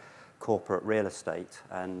into corporate real estate,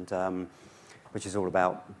 and which is all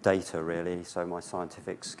about data, really, so my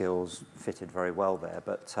scientific skills fitted very well there.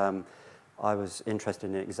 But I was interested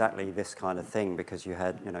in exactly this kind of thing, because you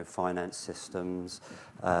had, finance systems,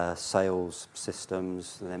 sales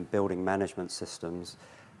systems, and then building management systems,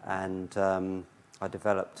 and I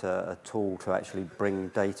developed a tool to actually bring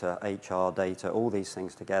data, HR data, all these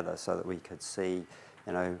things together so that we could see,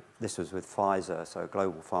 you know, this was with Pfizer, so a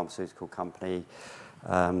global pharmaceutical company,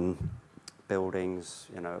 buildings,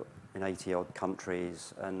 you know, in 80-odd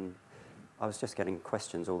countries, and I was just getting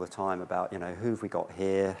questions all the time about, you know, who have we got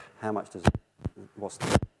here, how much does it,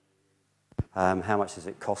 how much is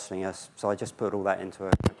it costing us? So I just put all that into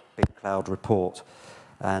a big cloud report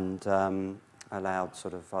and allowed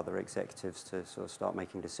sort of other executives to sort of start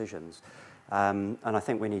making decisions. And I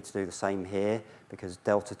think we need to do the same here because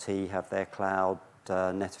Delta T have their cloud,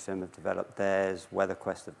 Netafim have developed theirs,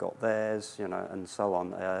 WeatherQuest have got theirs, you know, and so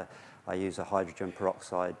on. I use a hydrogen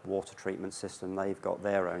peroxide water treatment system. They've got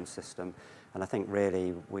their own system. And I think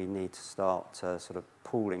really we need to start sort of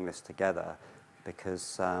pooling this together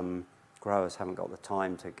because growers haven't got the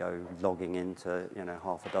time to go logging into, you know,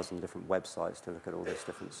 half a dozen different websites to look at all this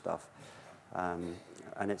different stuff. And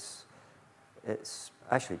it's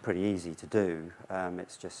actually pretty easy to do.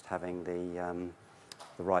 It's just having the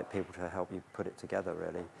right people to help you put it together,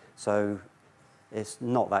 really. So it's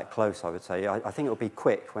not that close, I would say. I think it'll be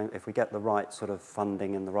quick if we get the right sort of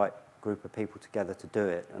funding and the right group of people together to do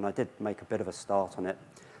it. And I did make a bit of a start on it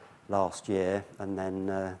last year, and then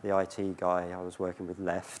the IT guy I was working with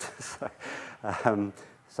left.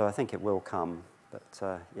 So I think it will come,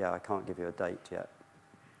 but yeah, I can't give you a date yet.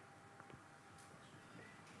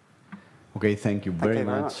 Okay, thank you very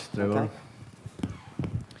much, Trevor. Okay.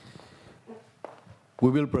 We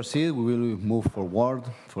will proceed, we will move forward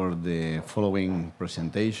for the following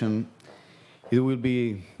presentation. It will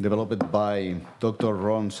be developed by Dr.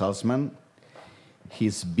 Ron Salzman.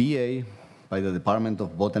 He's BA by the Department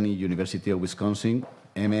of Botany, University of Wisconsin,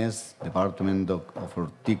 MS, Department of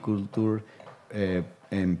Horticulture,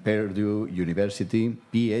 and Purdue University,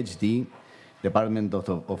 PhD, Department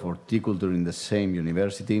of Horticulture in the same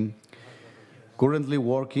university, currently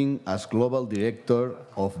working as Global Director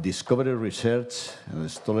of Discovery Research at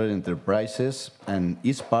Stoller Enterprises, and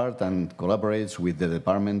is part and collaborates with the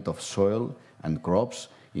Department of Soil and Crops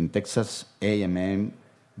in Texas A&M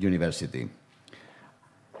University.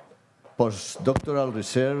 Postdoctoral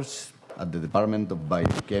research at the Department of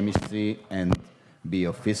Biochemistry and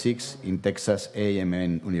Biophysics in Texas A&M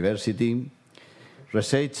University,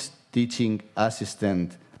 research teaching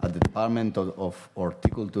assistant at the Department of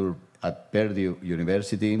Horticulture at Purdue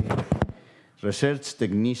University, research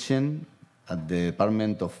technician at the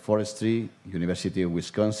Department of Forestry, University of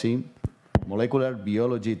Wisconsin, molecular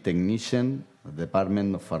biology technician at the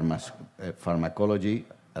Department of Pharmacology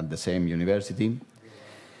at the same university.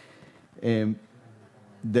 Have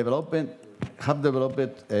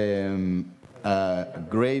developed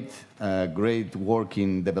great work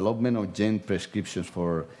in development of gene prescriptions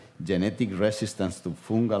for genetic resistance to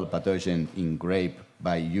fungal pathogen in grape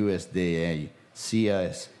by USDA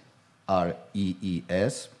CSREES,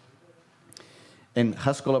 and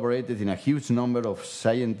has collaborated in a huge number of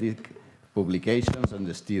scientific publications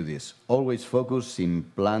and studies, always focused in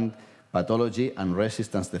plant pathology and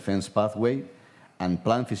resistance defense pathway and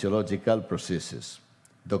plant physiological processes.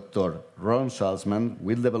 Dr. Ron Salzman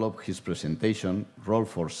will develop his presentation, Role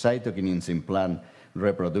for Cytokinins in Plant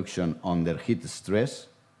Reproduction Under Heat Stress,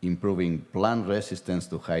 Improving Plant Resistance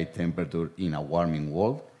to High Temperature in a Warming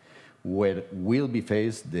World, where will be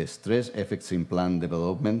faced the stress effects in plant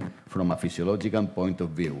development from a physiological point of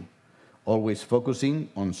view, always focusing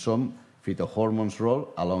on some phytohormones'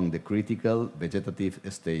 role along the critical vegetative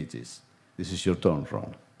stages. This is your turn,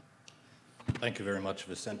 Ron. Thank you very much,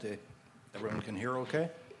 Vicente. Everyone can hear okay?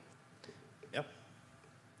 Yep.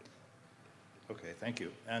 Okay, thank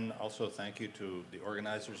you. And also thank you to the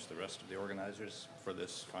organizers, the rest of the organizers, for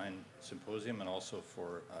this fine symposium, and also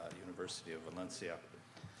for University of Valencia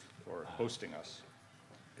for hosting us.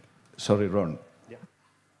 Sorry, Ron. Yeah.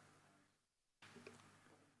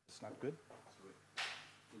 It's not good?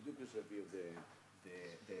 Could you please review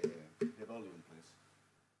the volume, please?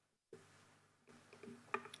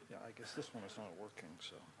 Yeah, I guess this one is not working,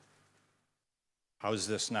 so. How is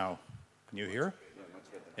this now? Can you hear? Yeah,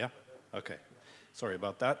 much better. Yeah? Okay. Sorry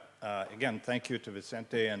about that. Again, thank you to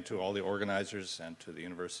Vicente and to all the organizers and to the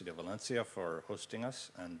University of Valencia for hosting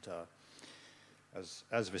us. And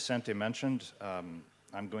as Vicente mentioned,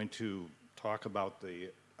 I'm going to talk about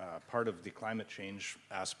the part of the climate change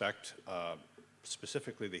aspect,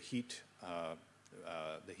 specifically the heat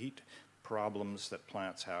problems that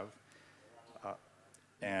plants have,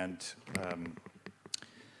 and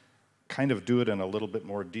kind of do it in a little bit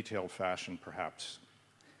more detailed fashion, perhaps.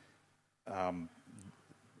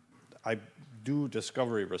 I do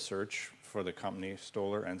discovery research for the company,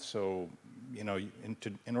 Stoller, and so you know,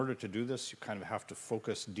 in order to do this, you kind of have to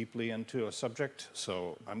focus deeply into a subject.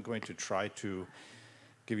 So I'm going to try to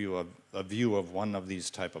give you a view of one of these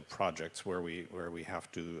type of projects where we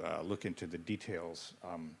have to look into the details.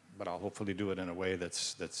 But I'll hopefully do it in a way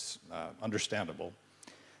that's understandable.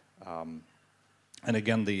 And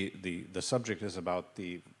again, the subject is about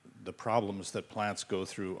the problems that plants go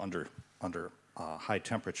through under high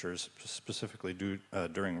temperatures, specifically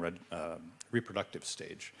during reproductive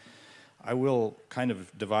stage. I will kind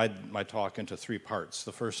of divide my talk into three parts.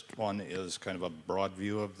 The first one is kind of a broad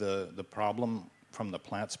view of the problem from the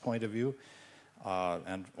plant's point of view,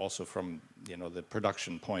 and also from, you know, the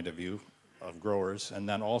production point of view of growers. And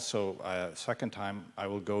then also, second time, I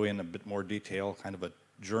will go in a bit more detail, kind of a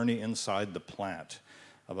journey inside the plant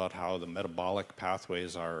about how the metabolic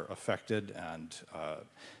pathways are affected, and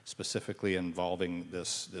specifically involving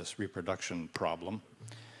this reproduction problem.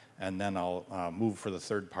 And then I'll move for the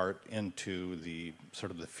third part into the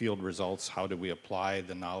sort of the field results. How do we apply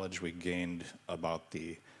the knowledge we gained about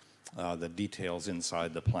the details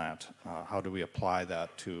inside the plant? How do we apply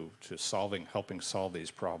that to helping solve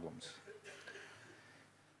these problems?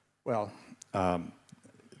 Well,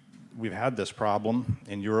 we've had this problem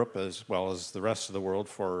in Europe as well as the rest of the world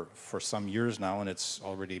for some years now, and it's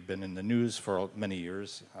already been in the news for many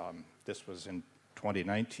years. This was in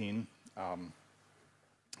 2019.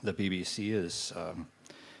 The BBC is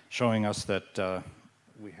showing us that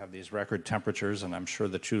we have these record temperatures, and I'm sure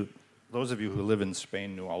that those of you who live in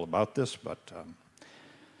Spain knew all about this, but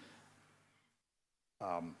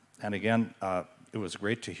and again, it was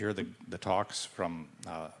great to hear the talks from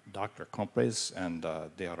Dr. Compres and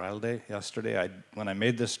De Oralde yesterday. When I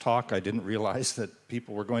made this talk, I didn't realize that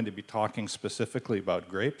people were going to be talking specifically about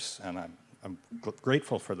grapes, and I'm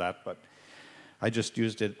grateful for that, but I just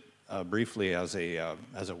used it briefly as a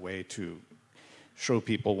way to show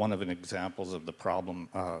people one of the examples of the problem,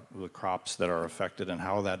 the crops that are affected, and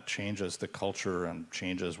how that changes the culture and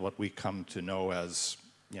changes what we come to know as,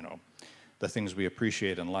 you know, the things we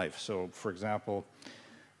appreciate in life. So, for example,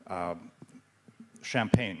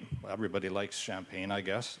 champagne. Everybody likes champagne, I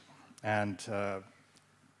guess, and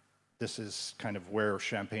this is kind of where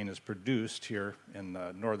champagne is produced here in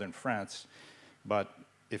northern France. But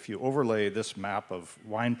if you overlay this map of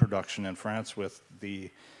wine production in France with the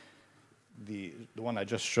one I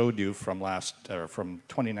just showed you from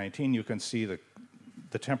 2019, you can see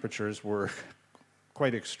the temperatures were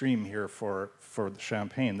quite extreme here for the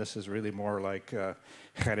champagne. This is really more like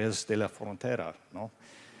Jerez de la Frontera, no?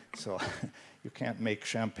 So you can't make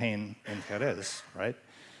champagne in Jerez, right?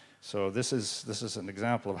 So this is an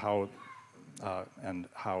example of how and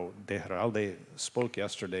how De Heralde spoke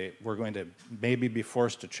yesterday. We're going to maybe be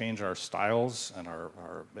forced to change our styles and our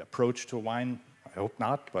approach to wine. I hope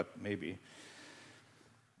not, but maybe.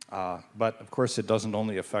 But of course, it doesn't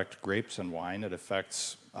only affect grapes and wine. It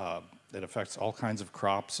affects all kinds of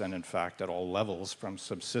crops, and in fact, at all levels, from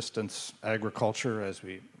subsistence agriculture, as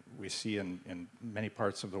we see in many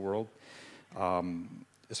parts of the world,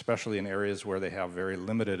 especially in areas where they have very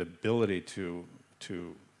limited ability to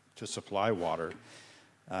supply water.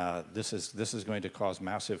 This is going to cause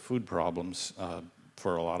massive food problems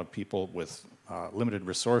for a lot of people with limited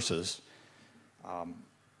resources,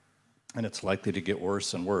 and it's likely to get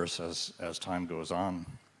worse and worse as time goes on.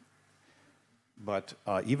 But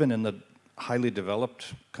even in the highly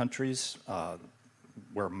developed countries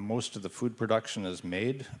where most of the food production is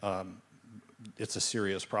made, it's a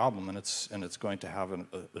serious problem, and it's going to have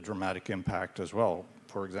a dramatic impact as well.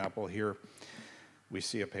 For example, here we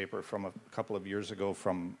see a paper from a couple of years ago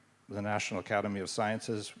from the National Academy of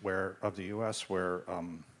Sciences of the US, where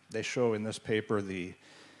they show in this paper the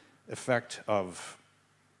effect of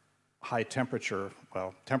high temperature.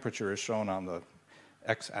 Well, temperature is shown on the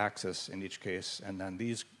x-axis in each case, and then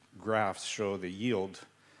these graphs show the yield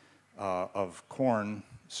of corn,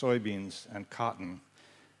 soybeans, and cotton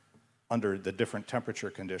under the different temperature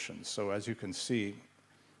conditions. So as you can see,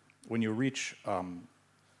 when you reach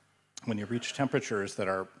temperatures that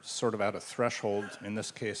are sort of at a threshold, in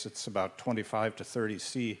this case it's about 25 to 30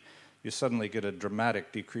 C, you suddenly get a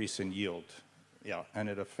dramatic decrease in yield. Yeah, and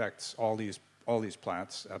it affects all these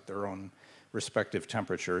plants at their own respective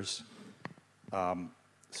temperatures.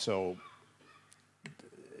 So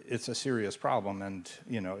it's a serious problem, and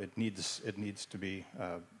you know it needs to be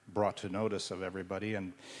brought to notice of everybody.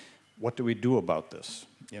 And what do we do about this?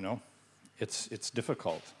 You know, it's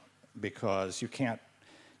difficult because you can't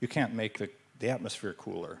make the atmosphere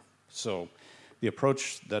cooler. So the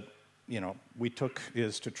approach that we took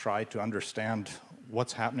is to try to understand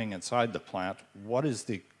what's happening inside the plant. What is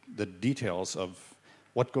the details of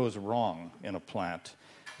what goes wrong in a plant,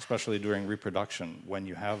 especially during reproduction when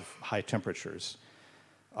you have high temperatures.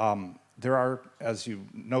 There are, as you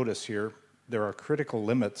notice here, there are critical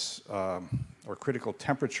limits or critical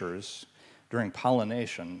temperatures during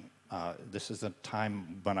pollination. This is the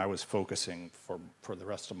time when I was focusing for the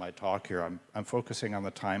rest of my talk here. I'm focusing on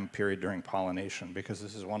the time period during pollination because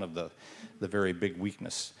this is one of the very big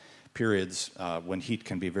weakness periods when heat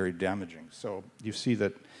can be very damaging. So you see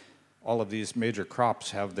that all of these major crops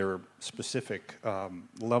have their specific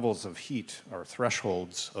levels of heat or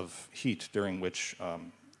thresholds of heat during which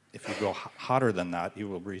if you go hotter than that, you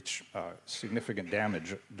will reach significant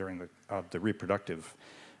damage during the reproductive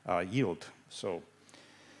yield. So,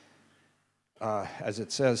 as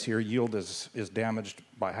it says here, yield is damaged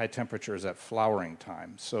by high temperatures at flowering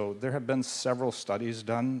time. So there have been several studies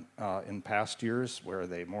done in past years where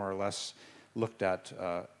they more or less looked at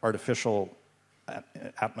artificial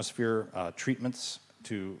atmosphere treatments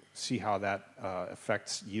to see how that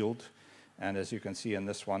affects yield. And as you can see in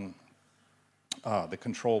this one, the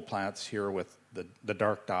control plants here with the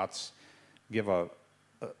dark dots give a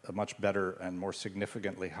much better and more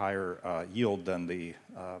significantly higher yield than the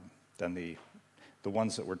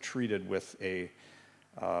ones that were treated with a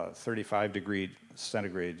 35-degree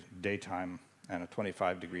centigrade daytime and a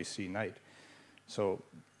 25-degree C night. So,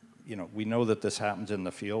 you know, we know that this happens in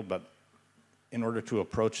the field, but in order to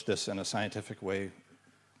approach this in a scientific way,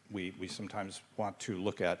 we sometimes want to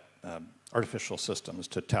look at artificial systems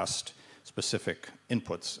to test specific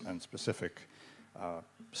inputs and specific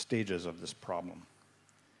stages of this problem.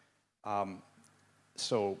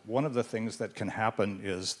 So one of the things that can happen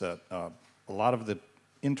is that a lot of the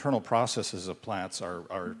internal processes of plants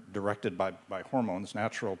are directed by hormones,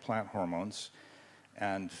 natural plant hormones,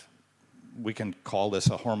 and we can call this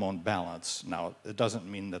a hormone balance. Now, it doesn't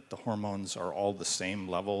mean that the hormones are all the same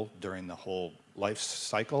level during the whole life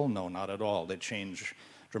cycle. No, not at all. They change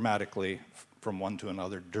dramatically from one to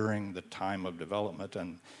another during the time of development,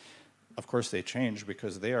 and of course they change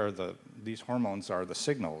because these hormones are the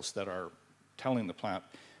signals that are telling the plant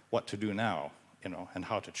what to do now, you know, and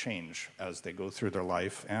how to change as they go through their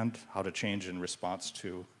life and how to change in response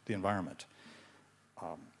to the environment.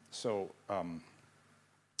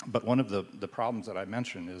 But one of the problems that I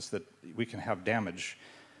mentioned is that we can have damage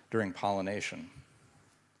during pollination,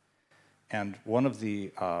 and one of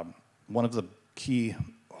the key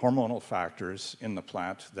hormonal factors in the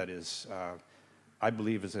plant that is, I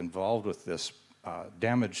believe, is involved with this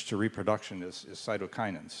damage to reproduction is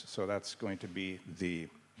cytokinins. So that's going to be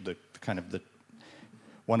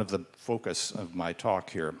one of the focus of my talk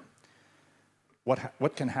here.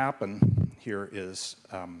 What can happen here is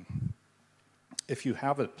if you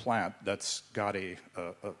have a plant that's got a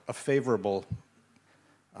favorable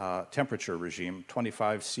temperature regime,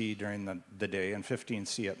 25 C during the day and 15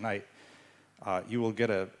 C at night, you will get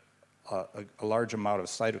a large amount of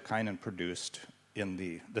cytokinin produced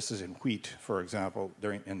this is in wheat, for example.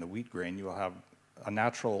 In the wheat grain, you will have a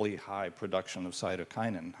naturally high production of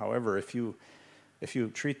cytokinin. However, if you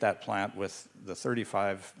treat that plant with the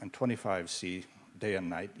 35 and 25 C day and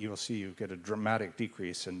night, you will see you get a dramatic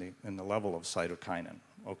decrease in the level of cytokinin.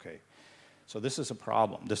 Okay, so this is a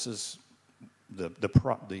problem. This is the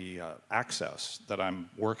access that I'm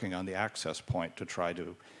working on, the access point to try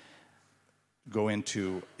to go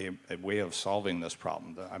into a way of solving this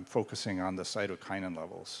problem. I'm focusing on the cytokinin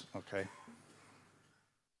levels, okay?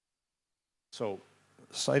 So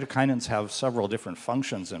cytokinins have several different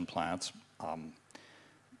functions in plants.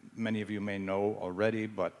 Many of you may know already,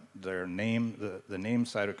 but their name, the name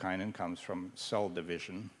cytokinin comes from cell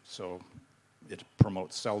division. So it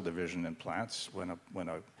promotes cell division in plants. When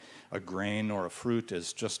a grain or a fruit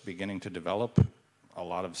is just beginning to develop, a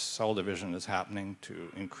lot of cell division is happening to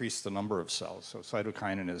increase the number of cells. So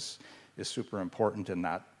cytokinin is super important in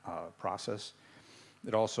that process.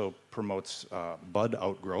 It also promotes bud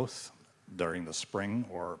outgrowth during the spring,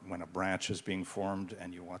 or when a branch is being formed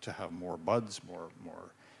and you want to have more buds, more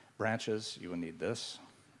branches, you will need this.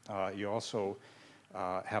 You also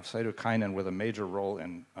have cytokinin with a major role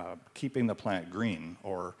in keeping the plant green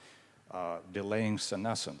or delaying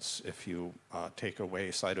senescence. If you take away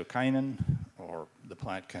cytokinin, or the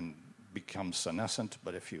plant can become senescent,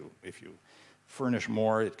 but if you furnish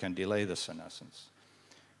more, it can delay the senescence.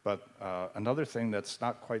 But another thing that's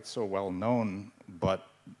not quite so well known, but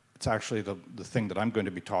it's actually the thing that I'm going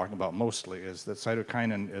to be talking about mostly, is that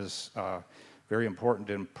cytokinin is very important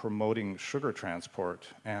in promoting sugar transport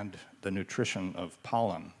and the nutrition of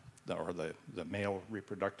pollen, or the male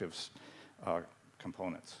reproductive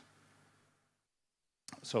components.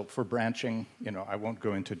 So for branching, you know, I won't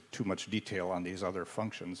go into too much detail on these other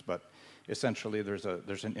functions, but essentially there's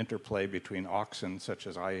an interplay between auxin, such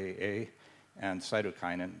as IAA, and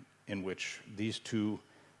cytokinin, in which these two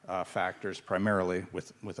factors, primarily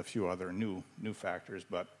with a few other new factors,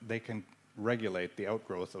 but they can regulate the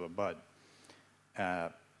outgrowth of a bud.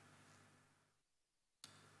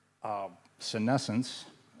 Senescence,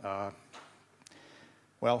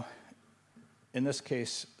 well, in this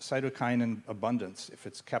case, cytokinin abundance, if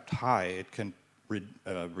it's kept high, it can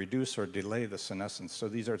reduce or delay the senescence. So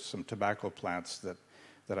these are some tobacco plants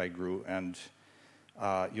that I grew, and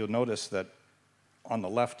you'll notice that on the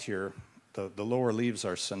left here, the lower leaves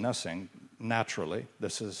are senescing naturally.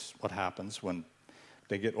 This is what happens when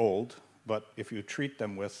they get old, but if you treat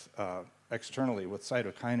them with externally with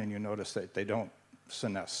cytokinin, you notice that they don't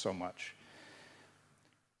senesce so much.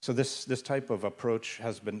 So this type of approach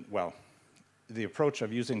has been, well, the approach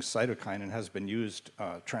of using cytokinin has been used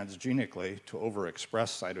transgenically to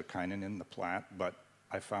overexpress cytokinin in the plant, but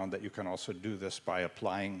I found that you can also do this by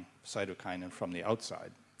applying cytokinin from the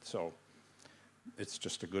outside. So it's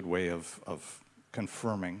just a good way of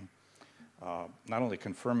confirming, not only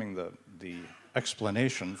confirming the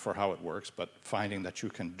explanation for how it works, but finding that you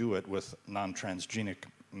can do it with non-transgenic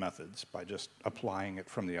methods by just applying it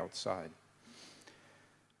from the outside.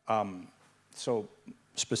 So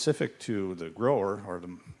specific to the grower, or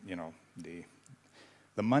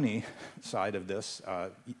the money side of this,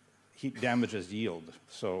 heat damages yield.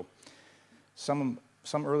 So some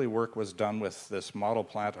early work was done with this model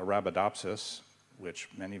plant Arabidopsis, which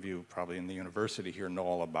many of you probably in the university here know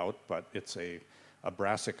all about, but it's a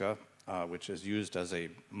brassica, which is used as a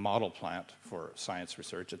model plant for science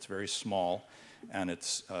research. It's very small, and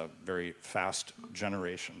it's a very fast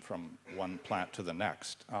generation from one plant to the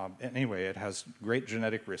next. Anyway, it has great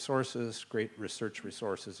genetic resources, great research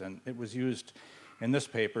resources, and it was used in this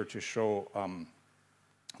paper to show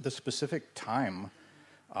the specific time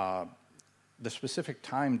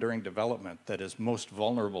during development that is most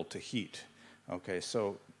vulnerable to heat. Okay,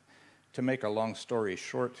 so to make a long story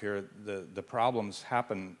short here, the problems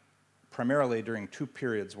happen primarily during two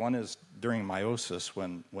periods. One is during meiosis,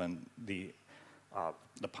 when the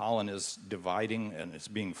pollen is dividing and it's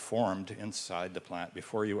being formed inside the plant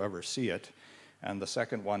before you ever see it. And the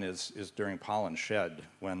second one is during pollen shed,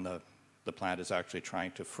 when the plant is actually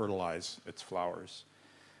trying to fertilize its flowers.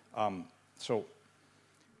 So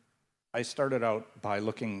I started out by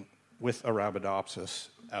looking with Arabidopsis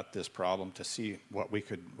at this problem to see what we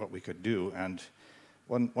could do. And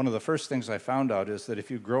one of the first things I found out is that if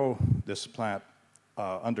you grow this plant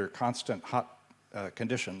under constant hot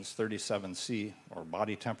conditions, 37°C or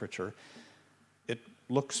body temperature, it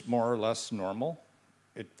looks more or less normal.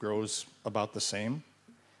 It grows about the same.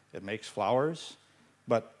 It makes flowers,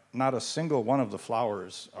 but not a single one of the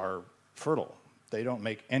flowers are fertile. They don't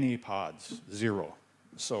make any pods, zero.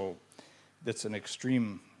 So it's an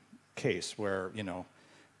extreme case where,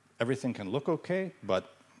 everything can look okay,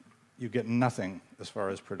 but you get nothing as far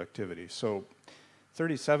as productivity. So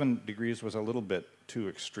 37 degrees was a little bit too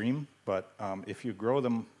extreme, but if you grow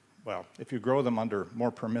them under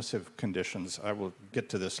more permissive conditions, I will get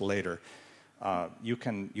to this later, you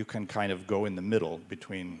can kind of go in the middle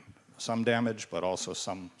between some damage, but also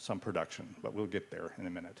some production, but we'll get there in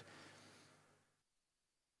a minute.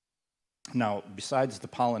 Now, besides the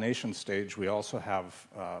pollination stage, we also have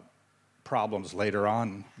problems later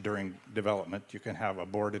on during development. You can have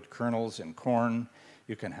aborted kernels in corn.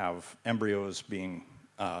 You can have embryos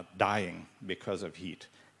dying because of heat,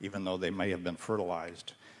 even though they may have been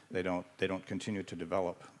fertilized. They don't continue to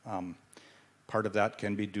develop. Part of that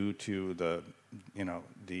can be due to the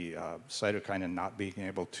cytokinin not being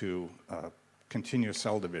able to continue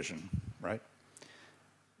cell division, right?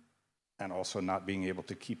 And also not being able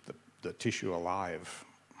to keep the tissue alive.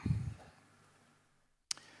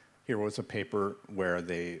 Here was a paper where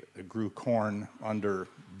they grew corn under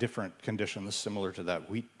different conditions, similar to that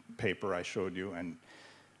wheat paper I showed you. And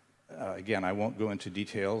again, I won't go into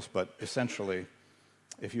details, but essentially,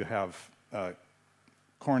 if you have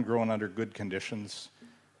corn grown under good conditions,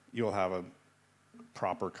 you'll have a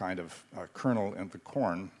proper kind of kernel in the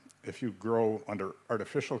corn. If you grow under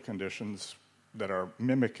artificial conditions that are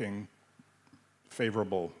mimicking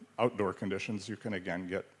favorable outdoor conditions, you can again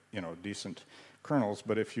get decent kernels.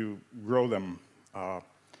 But if you grow them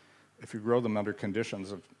under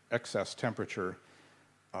conditions of excess temperature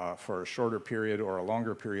for a shorter period or a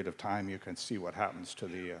longer period of time, you can see what happens to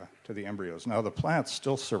the embryos. Now the plant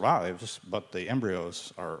still survives, but the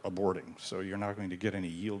embryos are aborting, so you're not going to get any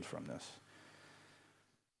yield from this.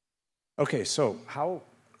 Okay, so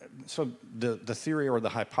the theory or the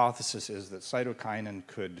hypothesis is that cytokinin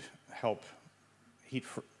could help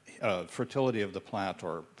fertility of the plant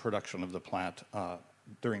or production of the plant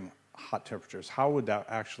during hot temperatures. How would that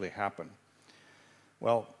actually happen?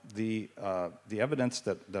 Well, the evidence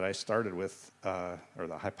that I started with, or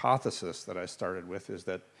the hypothesis that I started with, is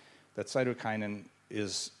that cytokinin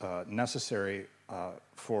is necessary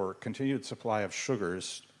for continued supply of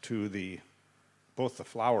sugars to both the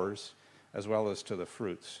flowers as well as to the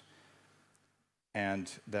fruits.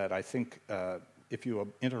 And that I think if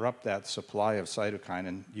you interrupt that supply of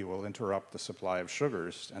cytokinin, you will interrupt the supply of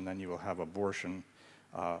sugars, and then you will have abortion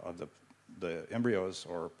of the embryos,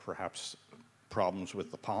 or perhaps problems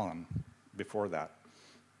with the pollen before that.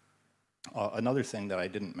 Another thing that I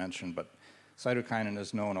didn't mention, but cytokinin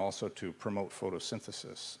is known also to promote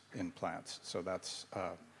photosynthesis in plants, so that's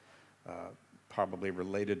probably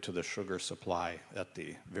related to the sugar supply at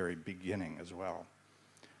the very beginning as well.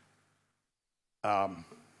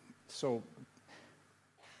 So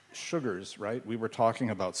sugars, right? We were talking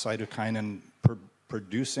about cytokinin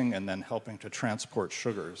producing and then helping to transport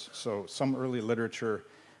sugars. So some early literature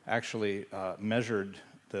actually measured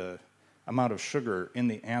the amount of sugar in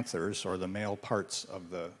the anthers, or the male parts of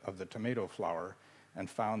the tomato flower, and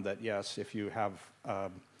found that yes, if you have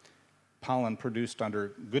pollen produced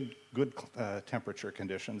under good temperature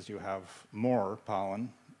conditions, you have more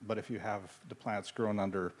pollen. But if you have the plants grown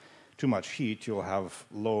under too much heat, you'll have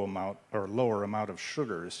lower amount of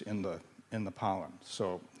sugars in the pollen.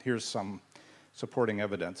 So here's some supporting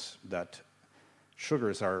evidence that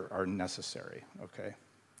sugars are necessary. Okay,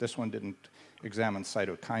 this one didn't examine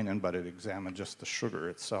cytokinin, but it examined just the sugar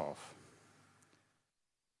itself.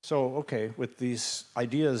 So okay, with these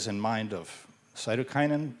ideas in mind of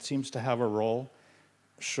cytokinin seems to have a role,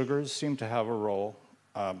 sugars seem to have a role,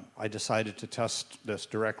 I decided to test this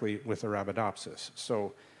directly with Arabidopsis.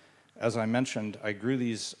 So as I mentioned, I grew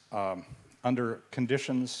these under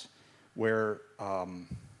conditions where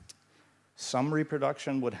some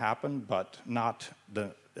reproduction would happen, but not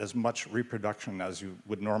as much reproduction as you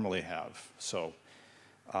would normally have. So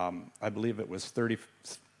I believe it was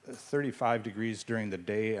 35 degrees during the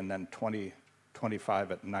day and then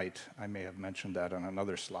 25 at night. I may have mentioned that on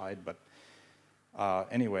another slide, but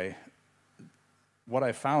anyway, what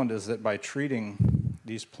I found is that by treating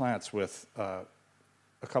these plants with a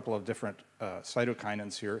couple of different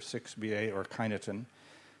cytokinins here, 6-BA or kinetin,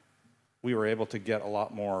 we were able to get a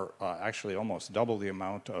lot more, actually almost double the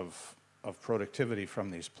amount of productivity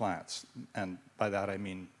from these plants. And by that I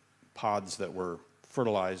mean pods that were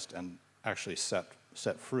fertilized and actually set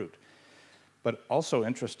fruit. But also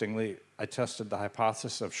interestingly, I tested the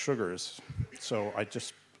hypothesis of sugars. So I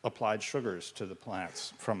just applied sugars to the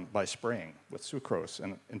plants by spraying with sucrose.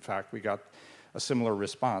 And in fact, we got a similar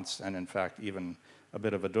response, and in fact, even a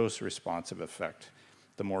bit of a dose-responsive effect.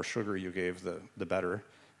 The more sugar you gave, the better.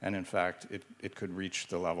 And in fact, it could reach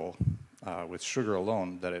the level with sugar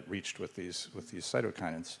alone that it reached with these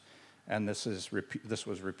cytokinins. And this was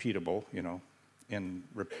repeatable, you know, in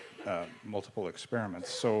multiple experiments.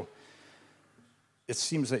 So it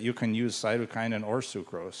seems that you can use cytokinin or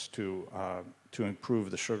sucrose to improve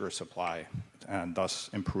the sugar supply and thus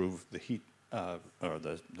improve the heat or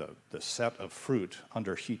the set of fruit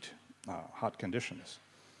under hot conditions.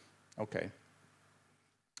 Okay.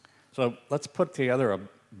 So let's put together a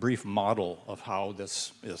brief model of how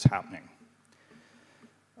this is happening.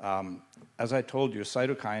 As I told you,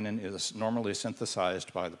 cytokinin is normally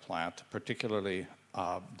synthesized by the plant. Particularly,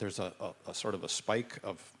 there's a sort of a spike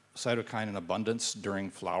of cytokinin abundance during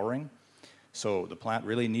flowering. So the plant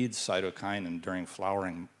really needs cytokinin during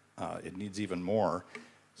flowering. It needs even more.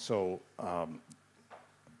 So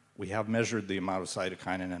we have measured the amount of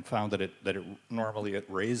cytokinin and found that normally it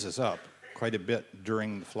raises up quite a bit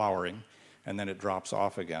during the flowering, and then it drops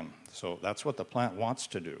off again. So that's what the plant wants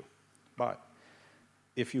to do. But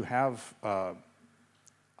if you have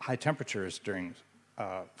high temperatures during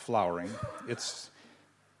flowering,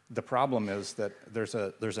 the problem is that there's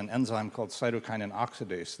an enzyme called cytokinin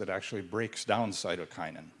oxidase that actually breaks down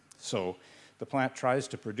cytokinin. So the plant tries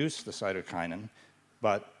to produce the cytokinin,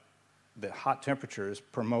 but the hot temperatures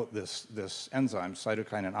promote this enzyme,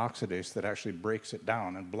 cytokinin oxidase, that actually breaks it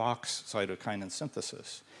down and blocks cytokinin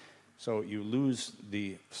synthesis. So you lose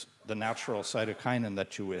the natural cytokinin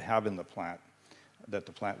that you would have in the plant, that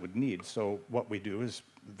the plant would need. So what we do is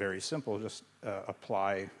very simple, just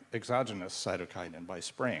apply exogenous cytokinin by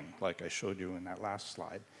spraying, like I showed you in that last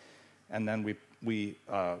slide. And then we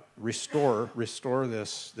restore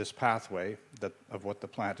this pathway of what the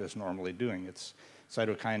plant is normally doing.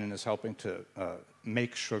 Cytokinin is helping to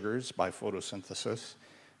make sugars by photosynthesis,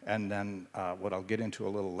 and then what I'll get into a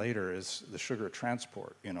little later is the sugar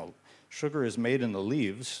transport. You know, sugar is made in the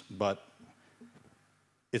leaves, but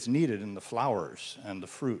it's needed in the flowers and the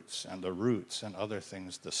fruits and the roots and other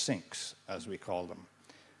things, the sinks, as we call them.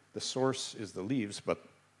 The source is the leaves, but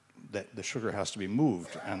the sugar has to be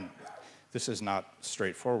moved, and this is not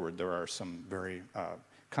straightforward. There are some very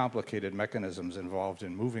complicated mechanisms involved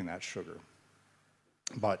in moving that sugar.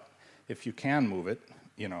 But if you can move it,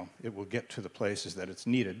 you know, it will get to the places that it's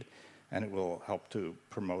needed, and it will help to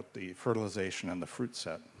promote the fertilization and the fruit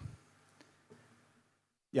set.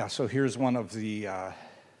 Yeah, so here's one of the,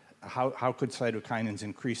 how could cytokinins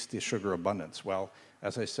increase the sugar abundance? Well,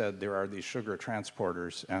 as I said, there are these sugar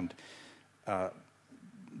transporters, and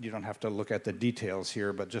you don't have to look at the details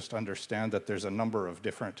here, but just understand that there's a number of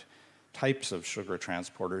different types of sugar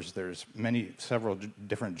transporters. There's several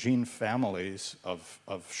different gene families of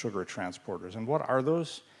sugar transporters. And what are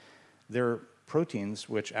those? They're proteins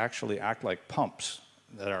which actually act like pumps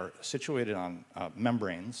that are situated on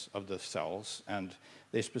membranes of the cells, and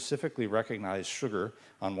they specifically recognize sugar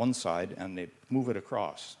on one side and they move it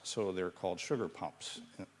across. So they're called sugar pumps,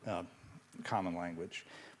 common language.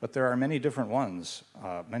 But there are many different ones,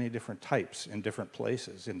 many different types in different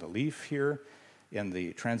places. In the leaf here, in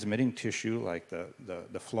the transmitting tissue like the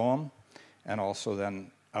phloem, and also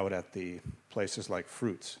then out at the places like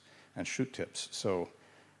fruits and shoot tips. So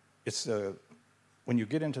it's when you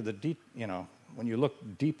get into the when you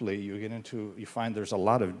look deeply, you find there's a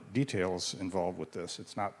lot of details involved with this.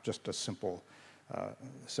 It's not just a simple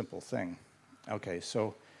thing. Okay,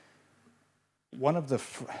 so one of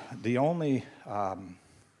the only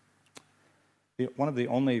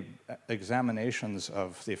examinations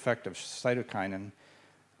of the effect of cytokinin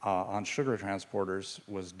on sugar transporters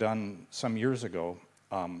was done some years ago,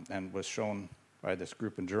 and was shown by this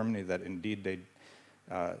group in Germany that indeed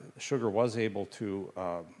sugar was able to,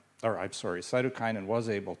 cytokinin was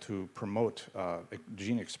able to promote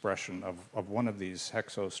gene expression of one of these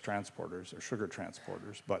hexose transporters or sugar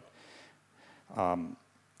transporters, but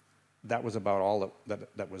that was about all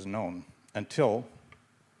that was known until,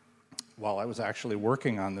 while I was actually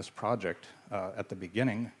working on this project at the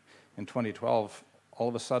beginning in 2012, all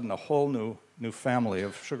of a sudden a whole new family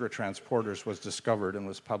of sugar transporters was discovered and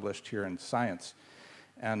was published here in Science.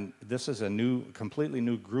 And this is a completely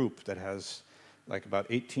new group that has like about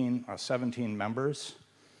 18 or 17 members,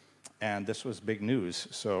 and this was big news.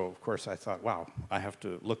 So of course I thought, wow, I have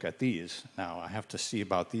to look at these now. I have to see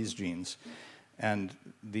about these genes. And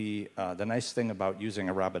the nice thing about using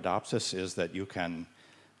Arabidopsis is that you can,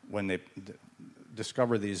 when they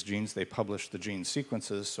discover these genes, they publish the gene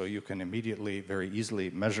sequences, so you can immediately, very easily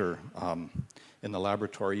measure, in the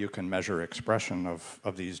laboratory, you can measure expression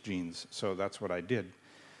of these genes. So that's what I did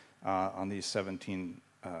on these 17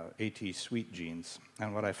 AT suite genes.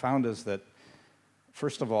 And what I found is that,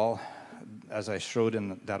 first of all, as I showed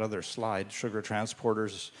in that other slide, sugar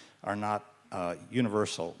transporters are not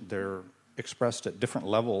universal. They're expressed at different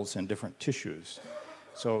levels in different tissues.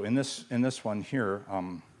 So in this one here,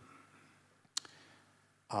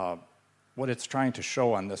 what it's trying to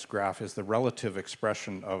show on this graph is the relative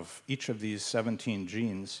expression of each of these 17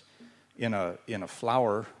 genes in a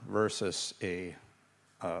flower versus a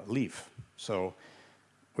leaf. So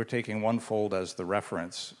we're taking one fold as the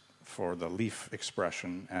reference for the leaf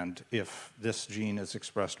expression, and if this gene is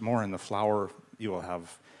expressed more in the flower, you will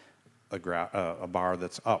have a bar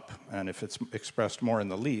that's up, and if it's expressed more in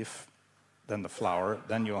the leaf than the flower,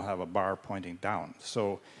 then you'll have a bar pointing down.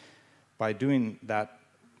 So by doing that,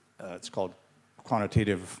 it's called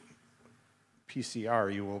quantitative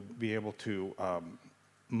PCR, you will be able to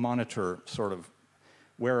monitor sort of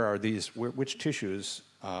which tissues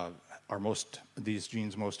are these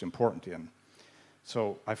genes most important in.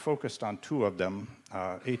 So I focused on two of them,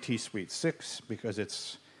 AT suite 6, because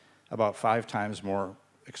it's about 5 times more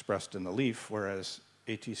expressed in the leaf, whereas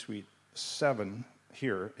AT suite 7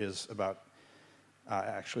 here is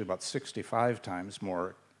actually about 65 times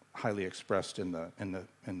more highly expressed in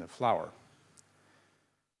the flower.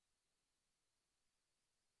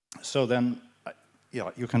 So then,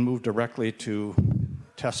 you can move directly to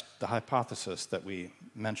test the hypothesis that we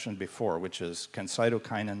mentioned before, which is, can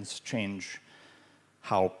cytokinins change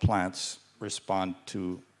how plants respond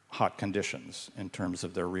to hot conditions in terms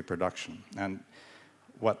of their reproduction? And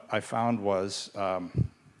what I found was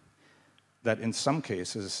that in some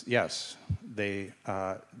cases, yes,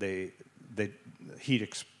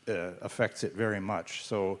 heat affects it very much.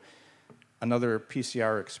 So another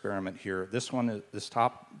PCR experiment here. This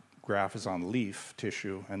top graph is on leaf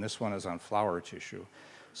tissue, and this one is on flower tissue.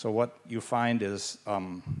 So what you find is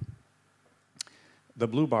the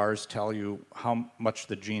blue bars tell you how much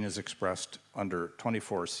the gene is expressed under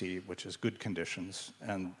 24C, which is good conditions,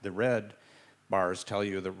 and the red bars tell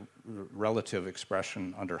you the relative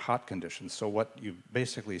expression under hot conditions. So what you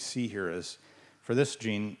basically see here is, for this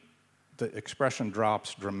gene, the expression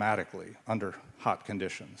drops dramatically under hot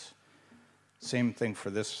conditions. Same thing for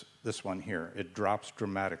this one here. It drops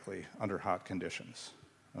dramatically under hot conditions,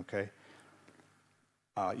 okay?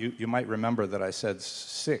 You might remember that I said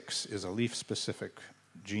 6 is a leaf-specific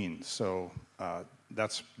gene, so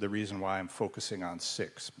that's the reason why I'm focusing on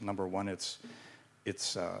 6. Number one, it's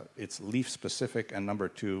leaf-specific, and number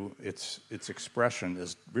two, its expression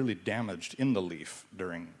is really damaged in the leaf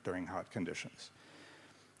during hot conditions.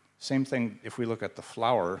 Same thing if we look at the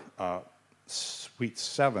flower. Sweet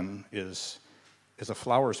 7 is a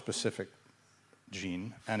flower-specific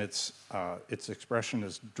gene, and its expression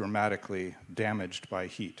is dramatically damaged by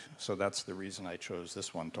heat. So that's the reason I chose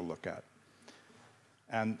this one to look at.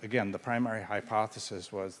 And again, the primary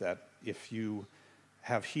hypothesis was that if you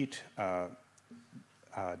have heat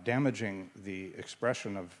damaging the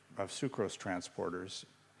expression of sucrose transporters,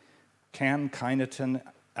 can kinetin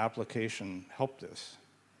application help this?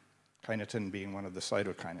 Kinetin being one of the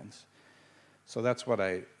cytokinins. So that's what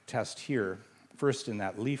I test here, first in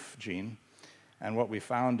that leaf gene. And what we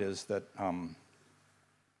found is that,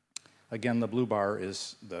 again, the blue bar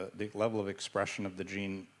is the level of expression of the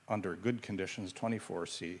gene under good conditions,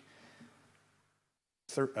 24C.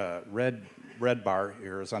 Red bar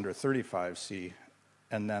here is under 35C.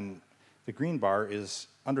 And then the green bar is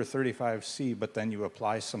under 35C, but then you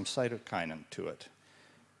apply some cytokinin to it.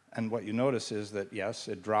 And what you notice is that, yes,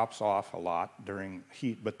 it drops off a lot during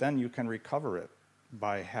heat, but then you can recover it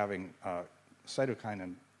by having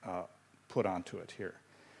cytokinin put onto it here.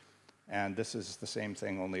 And this is the same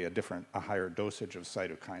thing, only a higher dosage of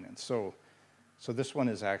cytokinin. So this one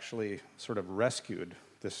is actually sort of rescued.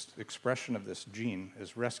 This expression of this gene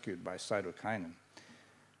is rescued by cytokinin.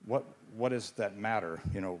 What does that matter?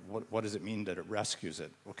 You know, what does it mean that it rescues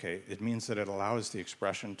it? Okay, it means that it allows the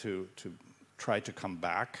expression to try to come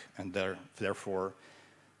back, and therefore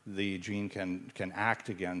the gene can act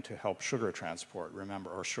again to help sugar transport, remember,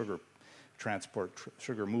 or sugar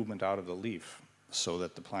movement out of the leaf so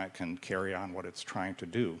that the plant can carry on what it's trying to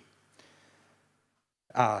do.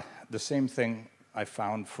 The same thing I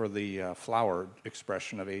found for the flower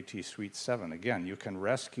expression of AT sweet 7. Again, you can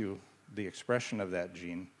rescue the expression of that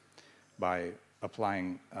gene by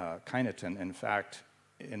applying kinetin. In fact,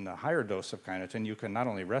 in the higher dose of kinetin, you can not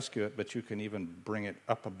only rescue it, but you can even bring it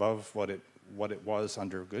up above what it was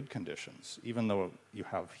under good conditions. Even though you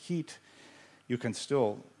have heat, you can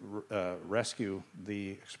still rescue the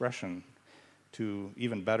expression to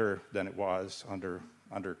even better than it was under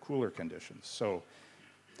cooler conditions. So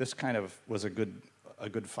this kind of was a good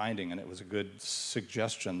finding, and it was a good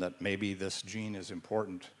suggestion that maybe this gene is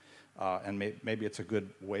important, and maybe it's a good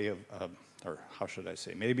way of, or how should I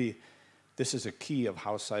say, maybe this is a key of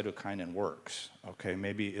how cytokinin works. Okay,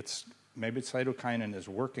 maybe cytokinin is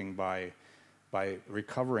working by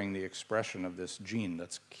recovering the expression of this gene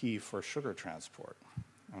that's key for sugar transport.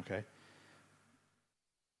 Okay.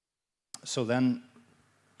 So then,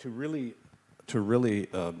 to really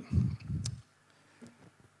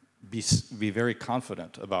be very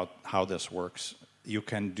confident about how this works, you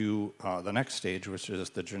can do the next stage, which is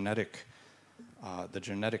the genetic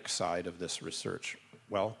side of this research.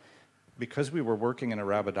 Well, because we were working in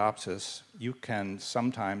Arabidopsis, you can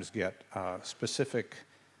sometimes get specific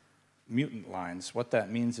mutant lines. What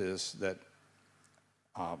that means is that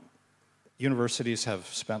universities have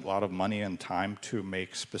spent a lot of money and time to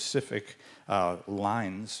make specific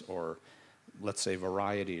lines, or let's say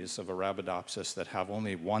varieties of Arabidopsis that have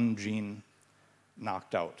only one gene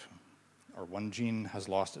knocked out, or one gene has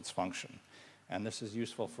lost its function. And this is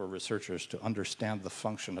useful for researchers to understand the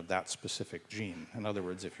function of that specific gene. In other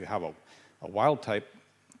words, if you have a wild type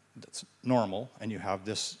that's normal, and you have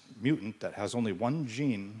this mutant that has only one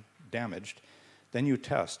gene damaged, then you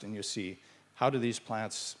test and you see, how do these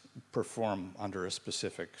plants perform under a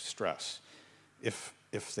specific stress? If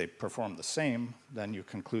they perform the same, then you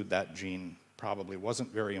conclude that gene probably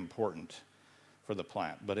wasn't very important for the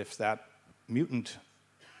plant. But if that mutant,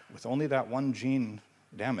 with only that one gene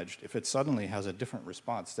damaged, if it suddenly has a different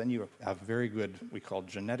response, then you have very good, we call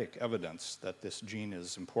genetic evidence that this gene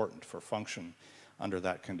is important for function under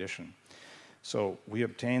that condition. So we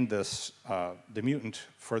obtained this, the mutant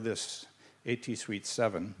for this AT sweet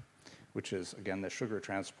 7, which is, again, the sugar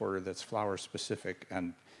transporter that's flower specific,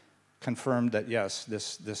 and confirmed that, yes,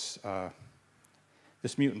 this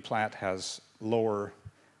mutant plant has lower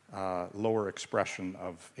expression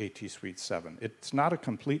of AT sweet 7. It's not a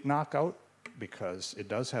complete knockout, because it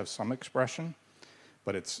does have some expression,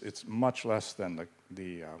 but it's much less than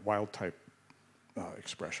the wild type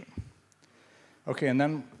expression. Okay, and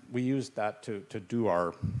then we used that to do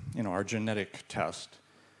our, our genetic test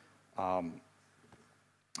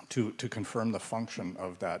to confirm the function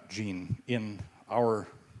of that gene in our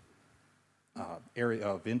area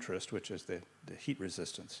of interest, which is the heat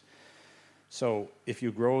resistance. So if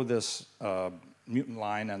you grow this mutant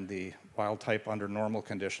line and the wild type under normal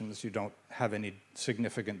conditions, you don't have any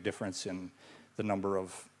significant difference in the number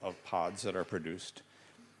of pods that are produced.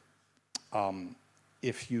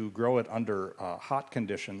 If you grow it under hot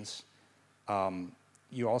conditions,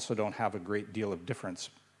 you also don't have a great deal of difference.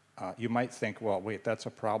 You might think, well, wait, that's a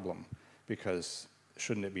problem, because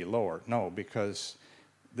shouldn't it be lower? No, because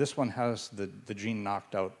this one has the gene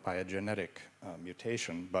knocked out by a genetic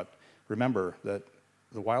mutation, but remember that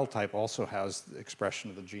the wild type also has the expression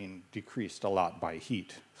of the gene decreased a lot by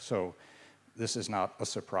heat. So this is not a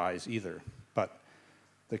surprise either. But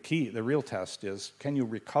the real test is, can you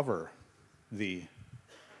recover the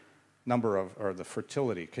number of, or the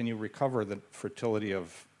fertility? Can you recover the fertility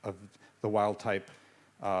of the wild type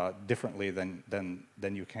differently than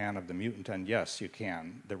you can of the mutant? And yes, you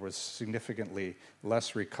can. There was significantly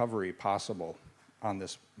less recovery possible on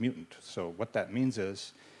this mutant. So what that means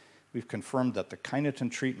is we've confirmed that the kinetin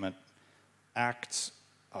treatment acts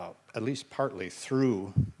at least partly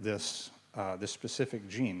through this specific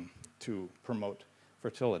gene to promote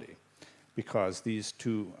fertility, because these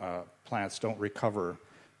two plants don't recover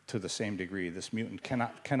to the same degree. This mutant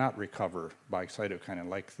cannot recover by cytokinin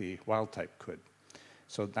like the wild type could.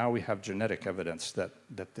 So now we have genetic evidence that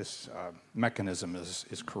this mechanism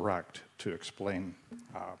is correct to explain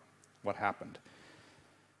what happened.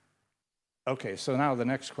 Okay, so now the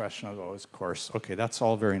next question is, of course, okay, that's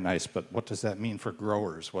all very nice, but what does that mean for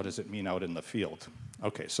growers? What does it mean out in the field?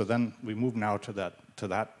 Okay, so then we move now to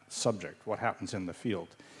that subject. What happens in the field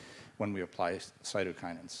when we apply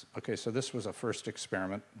cytokinins? Okay, so this was a first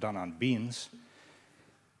experiment done on beans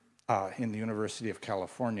in the University of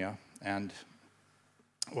California, and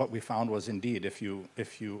what we found was, indeed, if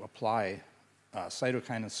you apply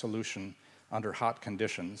cytokinin solution under hot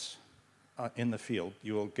conditions in the field,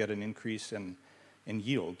 you will get an increase in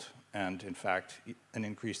yield, and in fact, an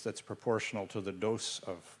increase that's proportional to the dose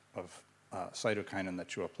of cytokinin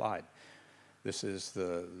that you applied. This is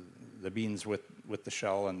the beans with the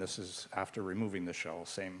shell, and this is after removing the shell,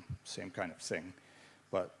 same kind of thing.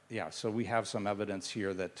 But yeah, so we have some evidence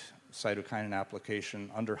here that cytokinin application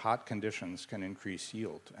under hot conditions can increase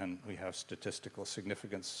yield, and we have statistical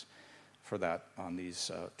significance for that on these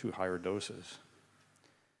two higher doses.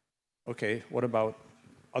 Okay, what about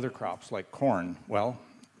other crops like corn? Well,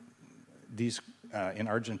 these in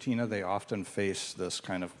Argentina, they often face this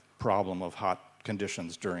kind of problem of hot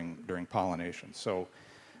conditions during pollination. So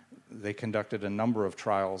they conducted a number of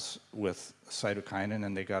trials with cytokinin,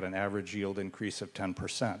 and they got an average yield increase of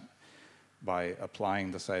 10% by applying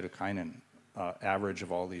the cytokinin average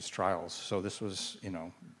of all these trials. So this was,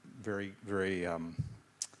 very, very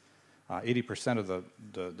 80% of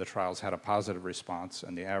the trials had a positive response,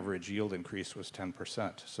 and the average yield increase was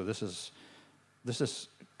 10%. So this is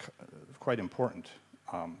quite important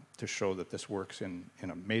to show that this works in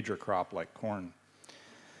a major crop like corn.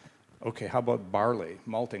 Okay, how about barley,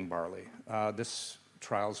 malting barley? This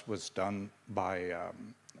trials was done by,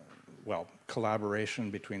 collaboration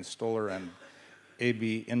between Stoller and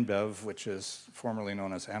AB InBev, which is formerly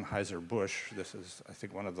known as Anheuser-Busch. This is, I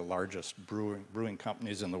think, one of the largest brewing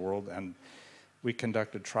companies in the world, and we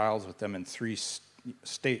conducted trials with them in 3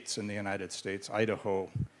 states in the United States: Idaho,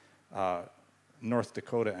 North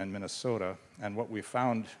Dakota, and Minnesota. And what we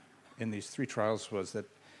found in these 3 trials was that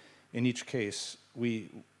in each case, we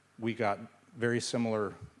got very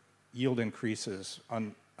similar yield increases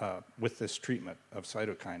with this treatment of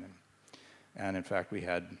cytokinin. And in fact, we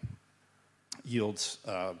had yields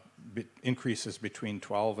increases between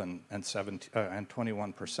 12 and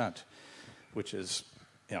 21%, which is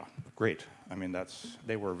great. I mean,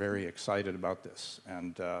 they were very excited about this,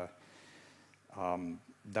 and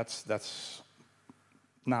that's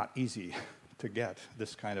not easy to get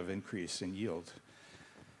this kind of increase in yield.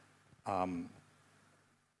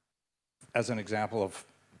 As an example of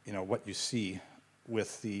what you see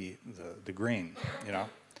with the grain,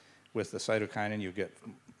 with the cytokinin, you get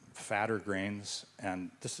fatter grains, and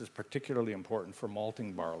this is particularly important for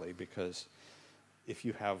malting barley, because if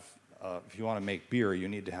you want to make beer, you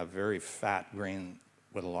need to have very fat grain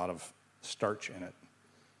with a lot of starch in it.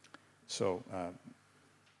 So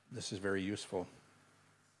this is very useful.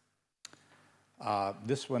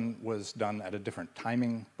 This one was done at a different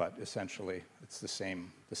timing, but essentially it's the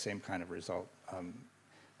same kind of result.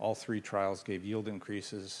 All 3 trials gave yield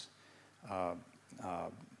increases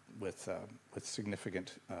with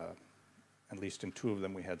significant at least in 2 of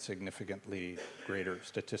them, we had significantly greater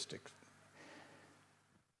statistics.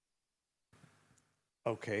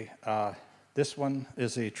 Okay, this one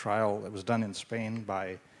is a trial that was done in Spain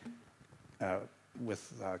by,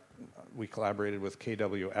 we collaborated with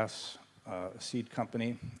KWS, a seed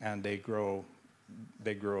company, and they grow,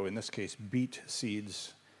 in this case, beet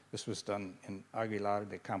seeds. This was done in Aguilar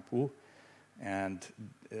de Campoo, and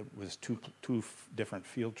it was two different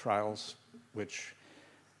field trials,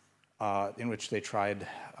 in which they tried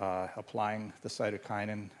applying the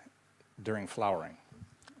cytokinin during flowering.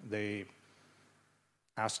 They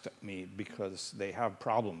asked me because they have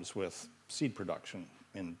problems with seed production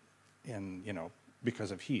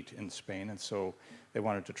because of heat in Spain, and so they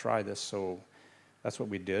wanted to try this. So that's what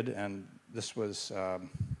we did, and this was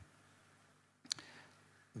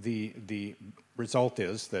the result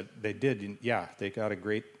is that they did. They got a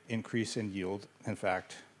great increase in yield. In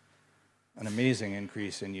fact, an amazing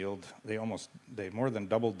increase in yield. They more than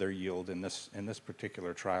doubled their yield in this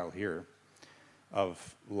particular trial here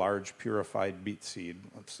of large purified beet seed.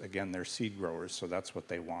 Again, they're seed growers, so that's what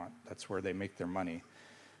they want. That's where they make their money.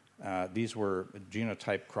 These were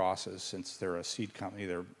genotype crosses. Since they're a seed company,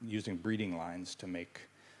 they're using breeding lines to make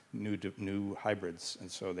new hybrids,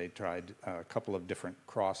 and so they tried a couple of different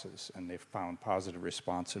crosses, and they found positive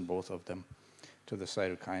response in both of them to the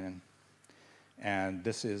cytokinin. And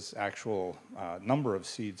this is actual number of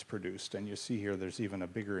seeds produced, and you see here there's even a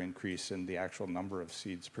bigger increase in the actual number of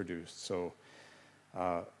seeds produced. So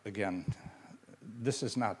again, this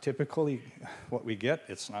is not typically what we get.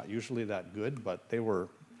 It's not usually that good, but they were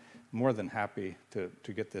more than happy to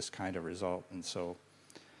get this kind of result. And so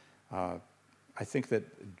I think that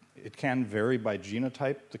it can vary by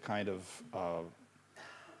genotype, the kind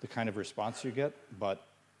of response you get, but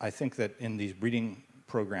I think that in these breeding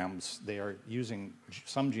programs, they are using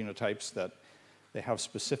some genotypes that they have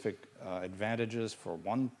specific advantages for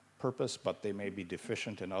one purpose, but they may be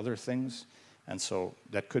deficient in other things. And so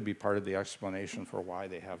that could be part of the explanation for why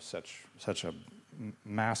they have such a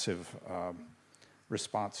massive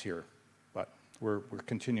response here. But we're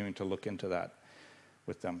continuing to look into that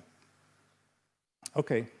with them.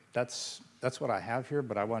 Okay, that's what I have here,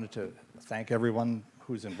 but I wanted to thank everyone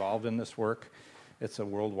who's involved in this work. It's a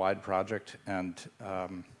worldwide project, and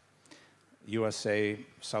USA,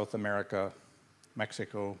 South America,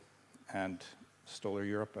 Mexico, and Stoller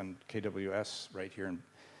Europe, and KWS right here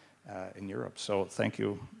in Europe. So thank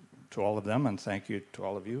you to all of them, and thank you to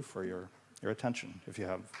all of you for your attention. If you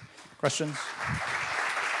have questions.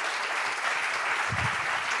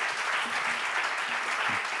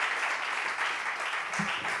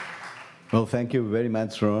 Well, thank you very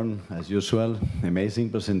much, Ron, as usual.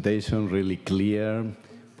 Amazing presentation, really clear,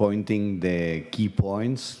 pointing the key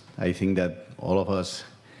points. I think that all of us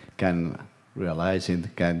can realize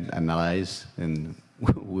it, can analyze, and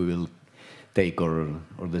we will take our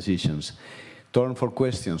decisions. Turn for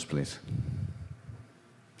questions, please.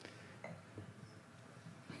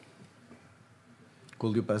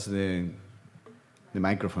 Could you pass the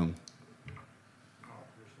microphone?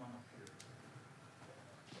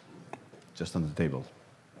 Just on the table.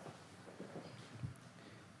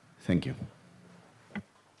 Thank you.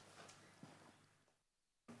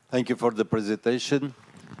 Thank you for the presentation.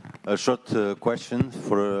 A short question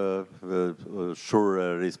for a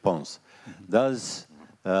sure response. Does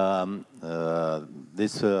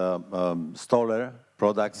this Stoller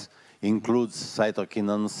products includes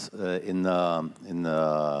cytokinins in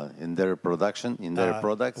their production, in their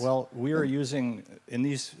products? Well, we are using, in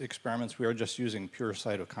these experiments, we are just using pure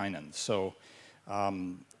cytokinins. So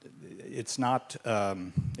it's not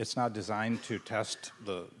designed to test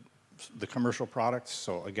the commercial products.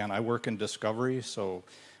 So again, I work in discovery, so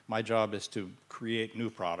my job is to create new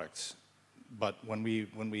products. But when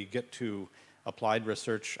we get to applied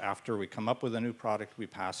research, after we come up with a new product, we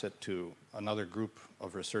pass it to another group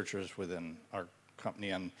of researchers within our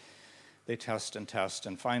company, and they test, and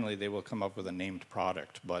finally they will come up with a named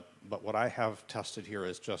product. But what I have tested here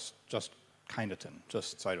is just kinetin,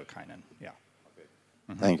 just cytokinin. Yeah. Okay.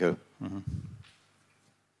 Mm-hmm. Thank you. Mm-hmm.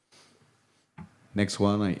 Next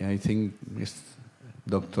one, I think, is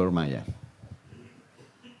Dr. Maya.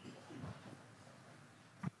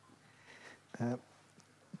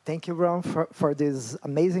 Thank you, Ron, for this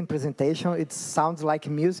amazing presentation. It sounds like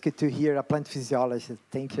music to hear a plant physiologist.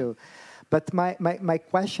 Thank you. But my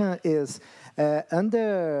question is,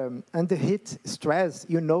 under heat stress,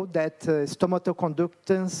 you know that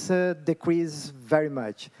stomatoconductance decrease very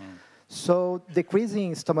much. So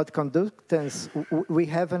decreasing stomatoconductance, we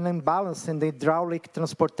have an imbalance in the hydraulic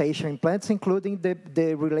transportation in plants, including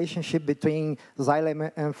the relationship between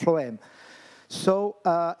xylem and phloem. So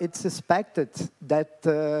it's expected that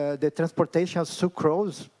the transportation of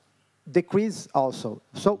sucrose decrease also.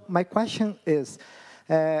 So my question is,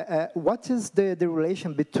 what is the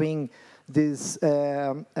relation between this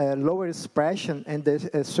lower expression and the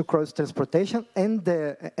sucrose transportation and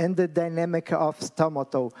the dynamic of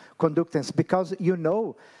stomatal conductance? Because you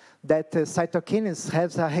know that cytokinins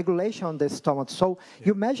has a regulation on the stomach. So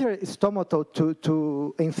you measure stomatal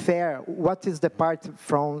to infer what is the part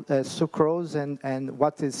from sucrose and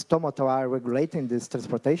what is stomatal are regulating this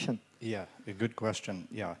transportation? Yeah, a good question.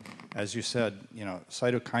 Yeah, as you said,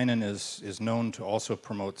 cytokinin is known to also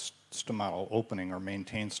promote stomatal opening or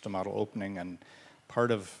maintain stomatal opening, and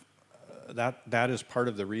part of that is part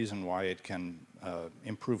of the reason why it can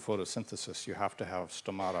improve photosynthesis. You have to have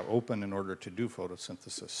stomata open in order to do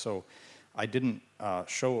photosynthesis. So I didn't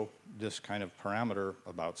show this kind of parameter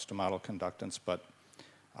about stomatal conductance, but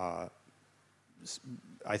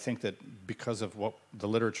I think that because of what the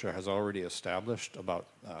literature has already established about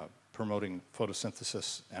promoting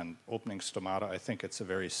photosynthesis and opening stomata, I think it's a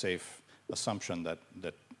very safe assumption that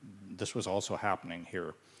this was also happening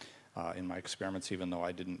here in my experiments, even though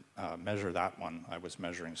I didn't measure that one. I was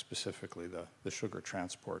measuring specifically the sugar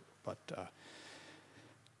transport. But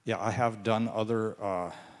yeah, I have done other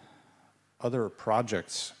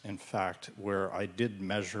projects, in fact, where I did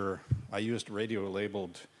measure, I used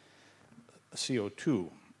radio-labeled CO2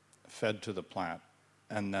 fed to the plant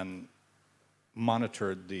and then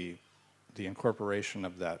monitored the incorporation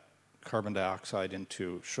of that carbon dioxide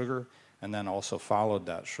into sugar, and then also followed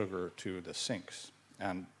that sugar to the sinks,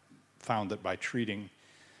 and found that by treating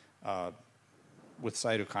with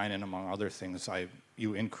cytokinin, among other things,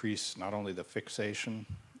 you increase not only the fixation,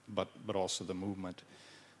 but also the movement.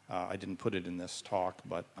 I didn't put it in this talk,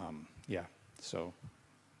 but yeah, so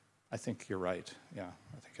I think you're right. Yeah,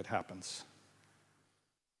 I think it happens.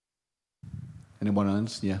 Anyone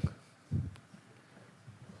else? Yeah.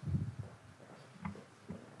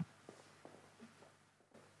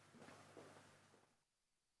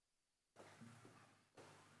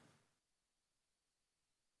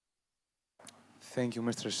 Thank you,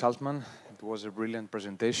 Mr. Salzman. It was a brilliant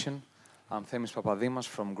presentation. I'm Themis Papadimas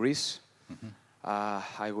from Greece. Mm-hmm.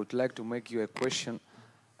 I would like to make you a question.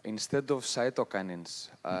 Instead of cytokinins,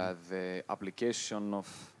 the application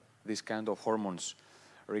of this kind of hormones,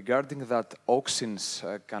 regarding that auxins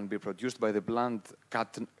can be produced by the plant,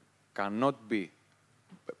 cannot be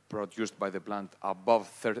produced by the plant above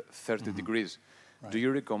 30 degrees. Right. Do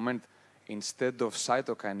you recommend, instead of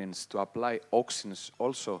cytokinins, to apply auxins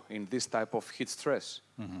also in this type of heat stress?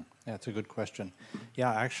 Mm-hmm. Yeah, that's a good question.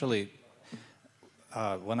 Yeah, actually,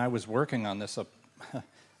 when I was working on this,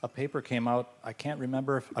 a paper came out, I can't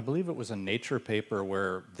remember, I believe it was a Nature paper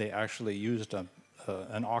where they actually used an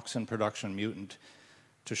auxin production mutant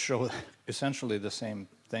to show essentially the same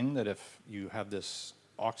thing, that if you have this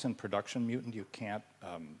auxin production mutant, you can't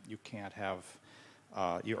have,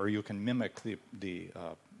 or you can mimic the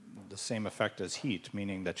same effect as heat,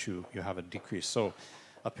 meaning that you have a decrease. So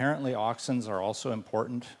apparently auxins are also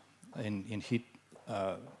important in heat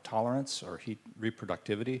tolerance or heat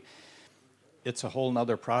reproductivity. It's a whole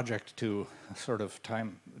nother project to sort of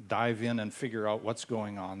dive in and figure out what's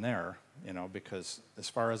going on there, because as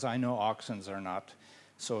far as I know, auxins are not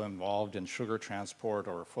so involved in sugar transport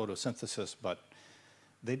or photosynthesis, but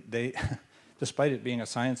they despite it being a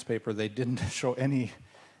science paper, they didn't show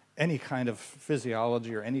any kind of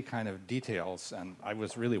physiology or any kind of details, and I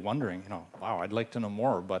was really wondering, wow, I'd like to know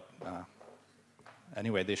more. But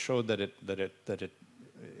anyway, they showed that it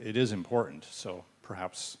is important. So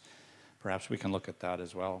perhaps we can look at that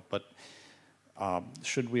as well. But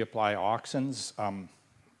should we apply auxins?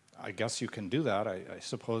 I guess you can do that. I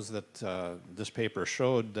suppose that this paper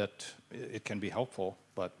showed that it can be helpful,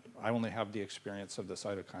 but I only have the experience of the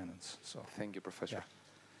cytokinins. So thank you, Professor. Yeah.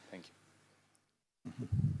 Thank you.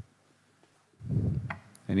 Mm-hmm.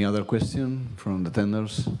 Any other question from the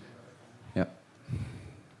tenders? Yeah.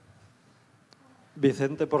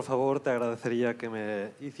 Vicente, por favor, te agradecería que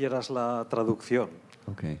me hicieras la traducción.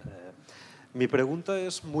 Okay. Mi pregunta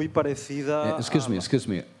es muy parecida. Excuse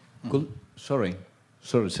me. Cool. Sorry,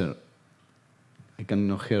 sir. I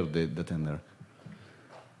cannot hear the tender.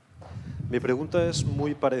 Mi pregunta es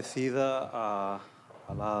muy parecida a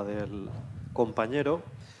la del compañero.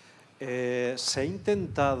 ¿Se ha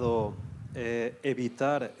intentado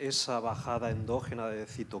evitar esa bajada endógena de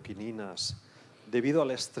citoquininas debido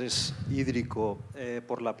al estrés hídrico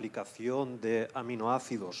por la aplicación de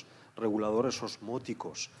aminoácidos reguladores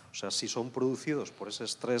osmóticos, o sea, si son producidos por ese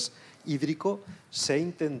estrés hídrico, se ha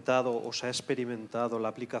intentado o se ha experimentado la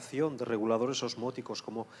aplicación de reguladores osmóticos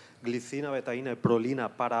como glicina, betaína y prolina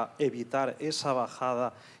para evitar esa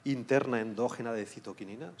bajada interna endógena de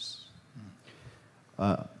citoquininas?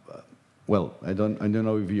 Well, I don't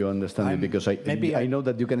know if you understand it, because I know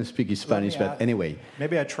that you can speak Spanish, but anyway.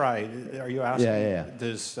 Maybe I try. Are you asking, yeah.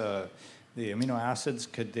 Does the amino acids,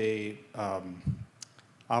 could they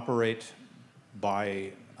operate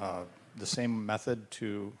by the same method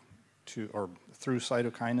or through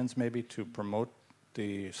cytokinins maybe to promote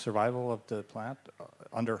the survival of the plant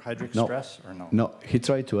under hydric stress, or no? No, he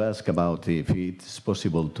tried to ask about if it's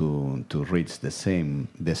possible to reach the same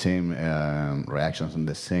reactions and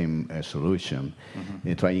the same solution,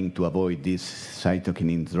 trying to avoid this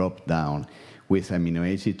cytokinin drop down with amino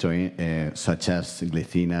acids such as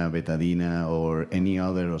glycina, betadine, or any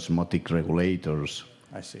other osmotic regulators.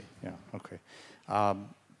 I see, yeah, okay.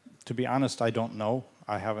 To be honest, I don't know.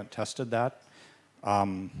 I haven't tested that.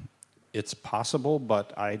 It's possible,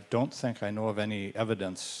 but I don't think I know of any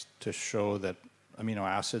evidence to show that amino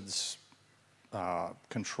acids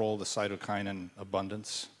control the cytokinin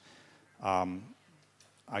abundance.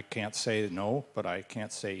 I can't say no, but I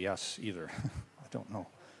can't say yes either. I don't know.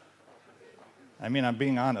 I mean, I'm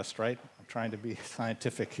being honest, right? I'm trying to be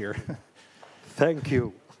scientific here. Thank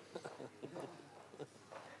you.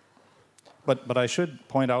 But I should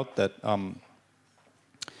point out that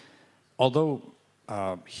although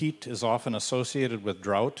heat is often associated with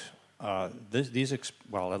drought,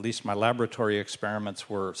 well, at least my laboratory experiments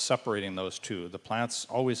were separating those two. The plants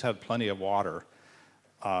always had plenty of water,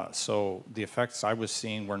 so the effects I was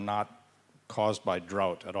seeing were not caused by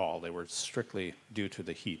drought at all. They were strictly due to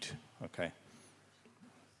the heat, okay?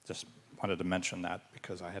 Just wanted to mention that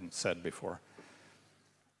because I hadn't said before.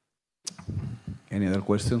 Any other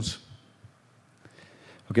questions?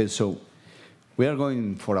 Okay, so we are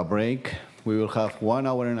going for a break. We will have 1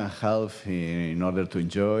 hour and a half in order to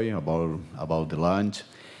enjoy about the lunch.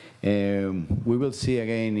 We will see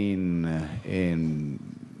again in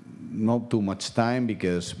not too much time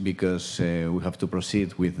because we have to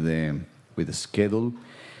proceed with the schedule.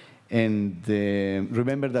 And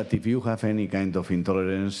remember that if you have any kind of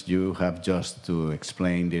intolerance, you have just to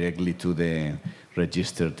explain directly to the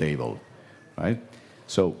register table, right?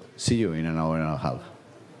 So see you in 1 hour and a half.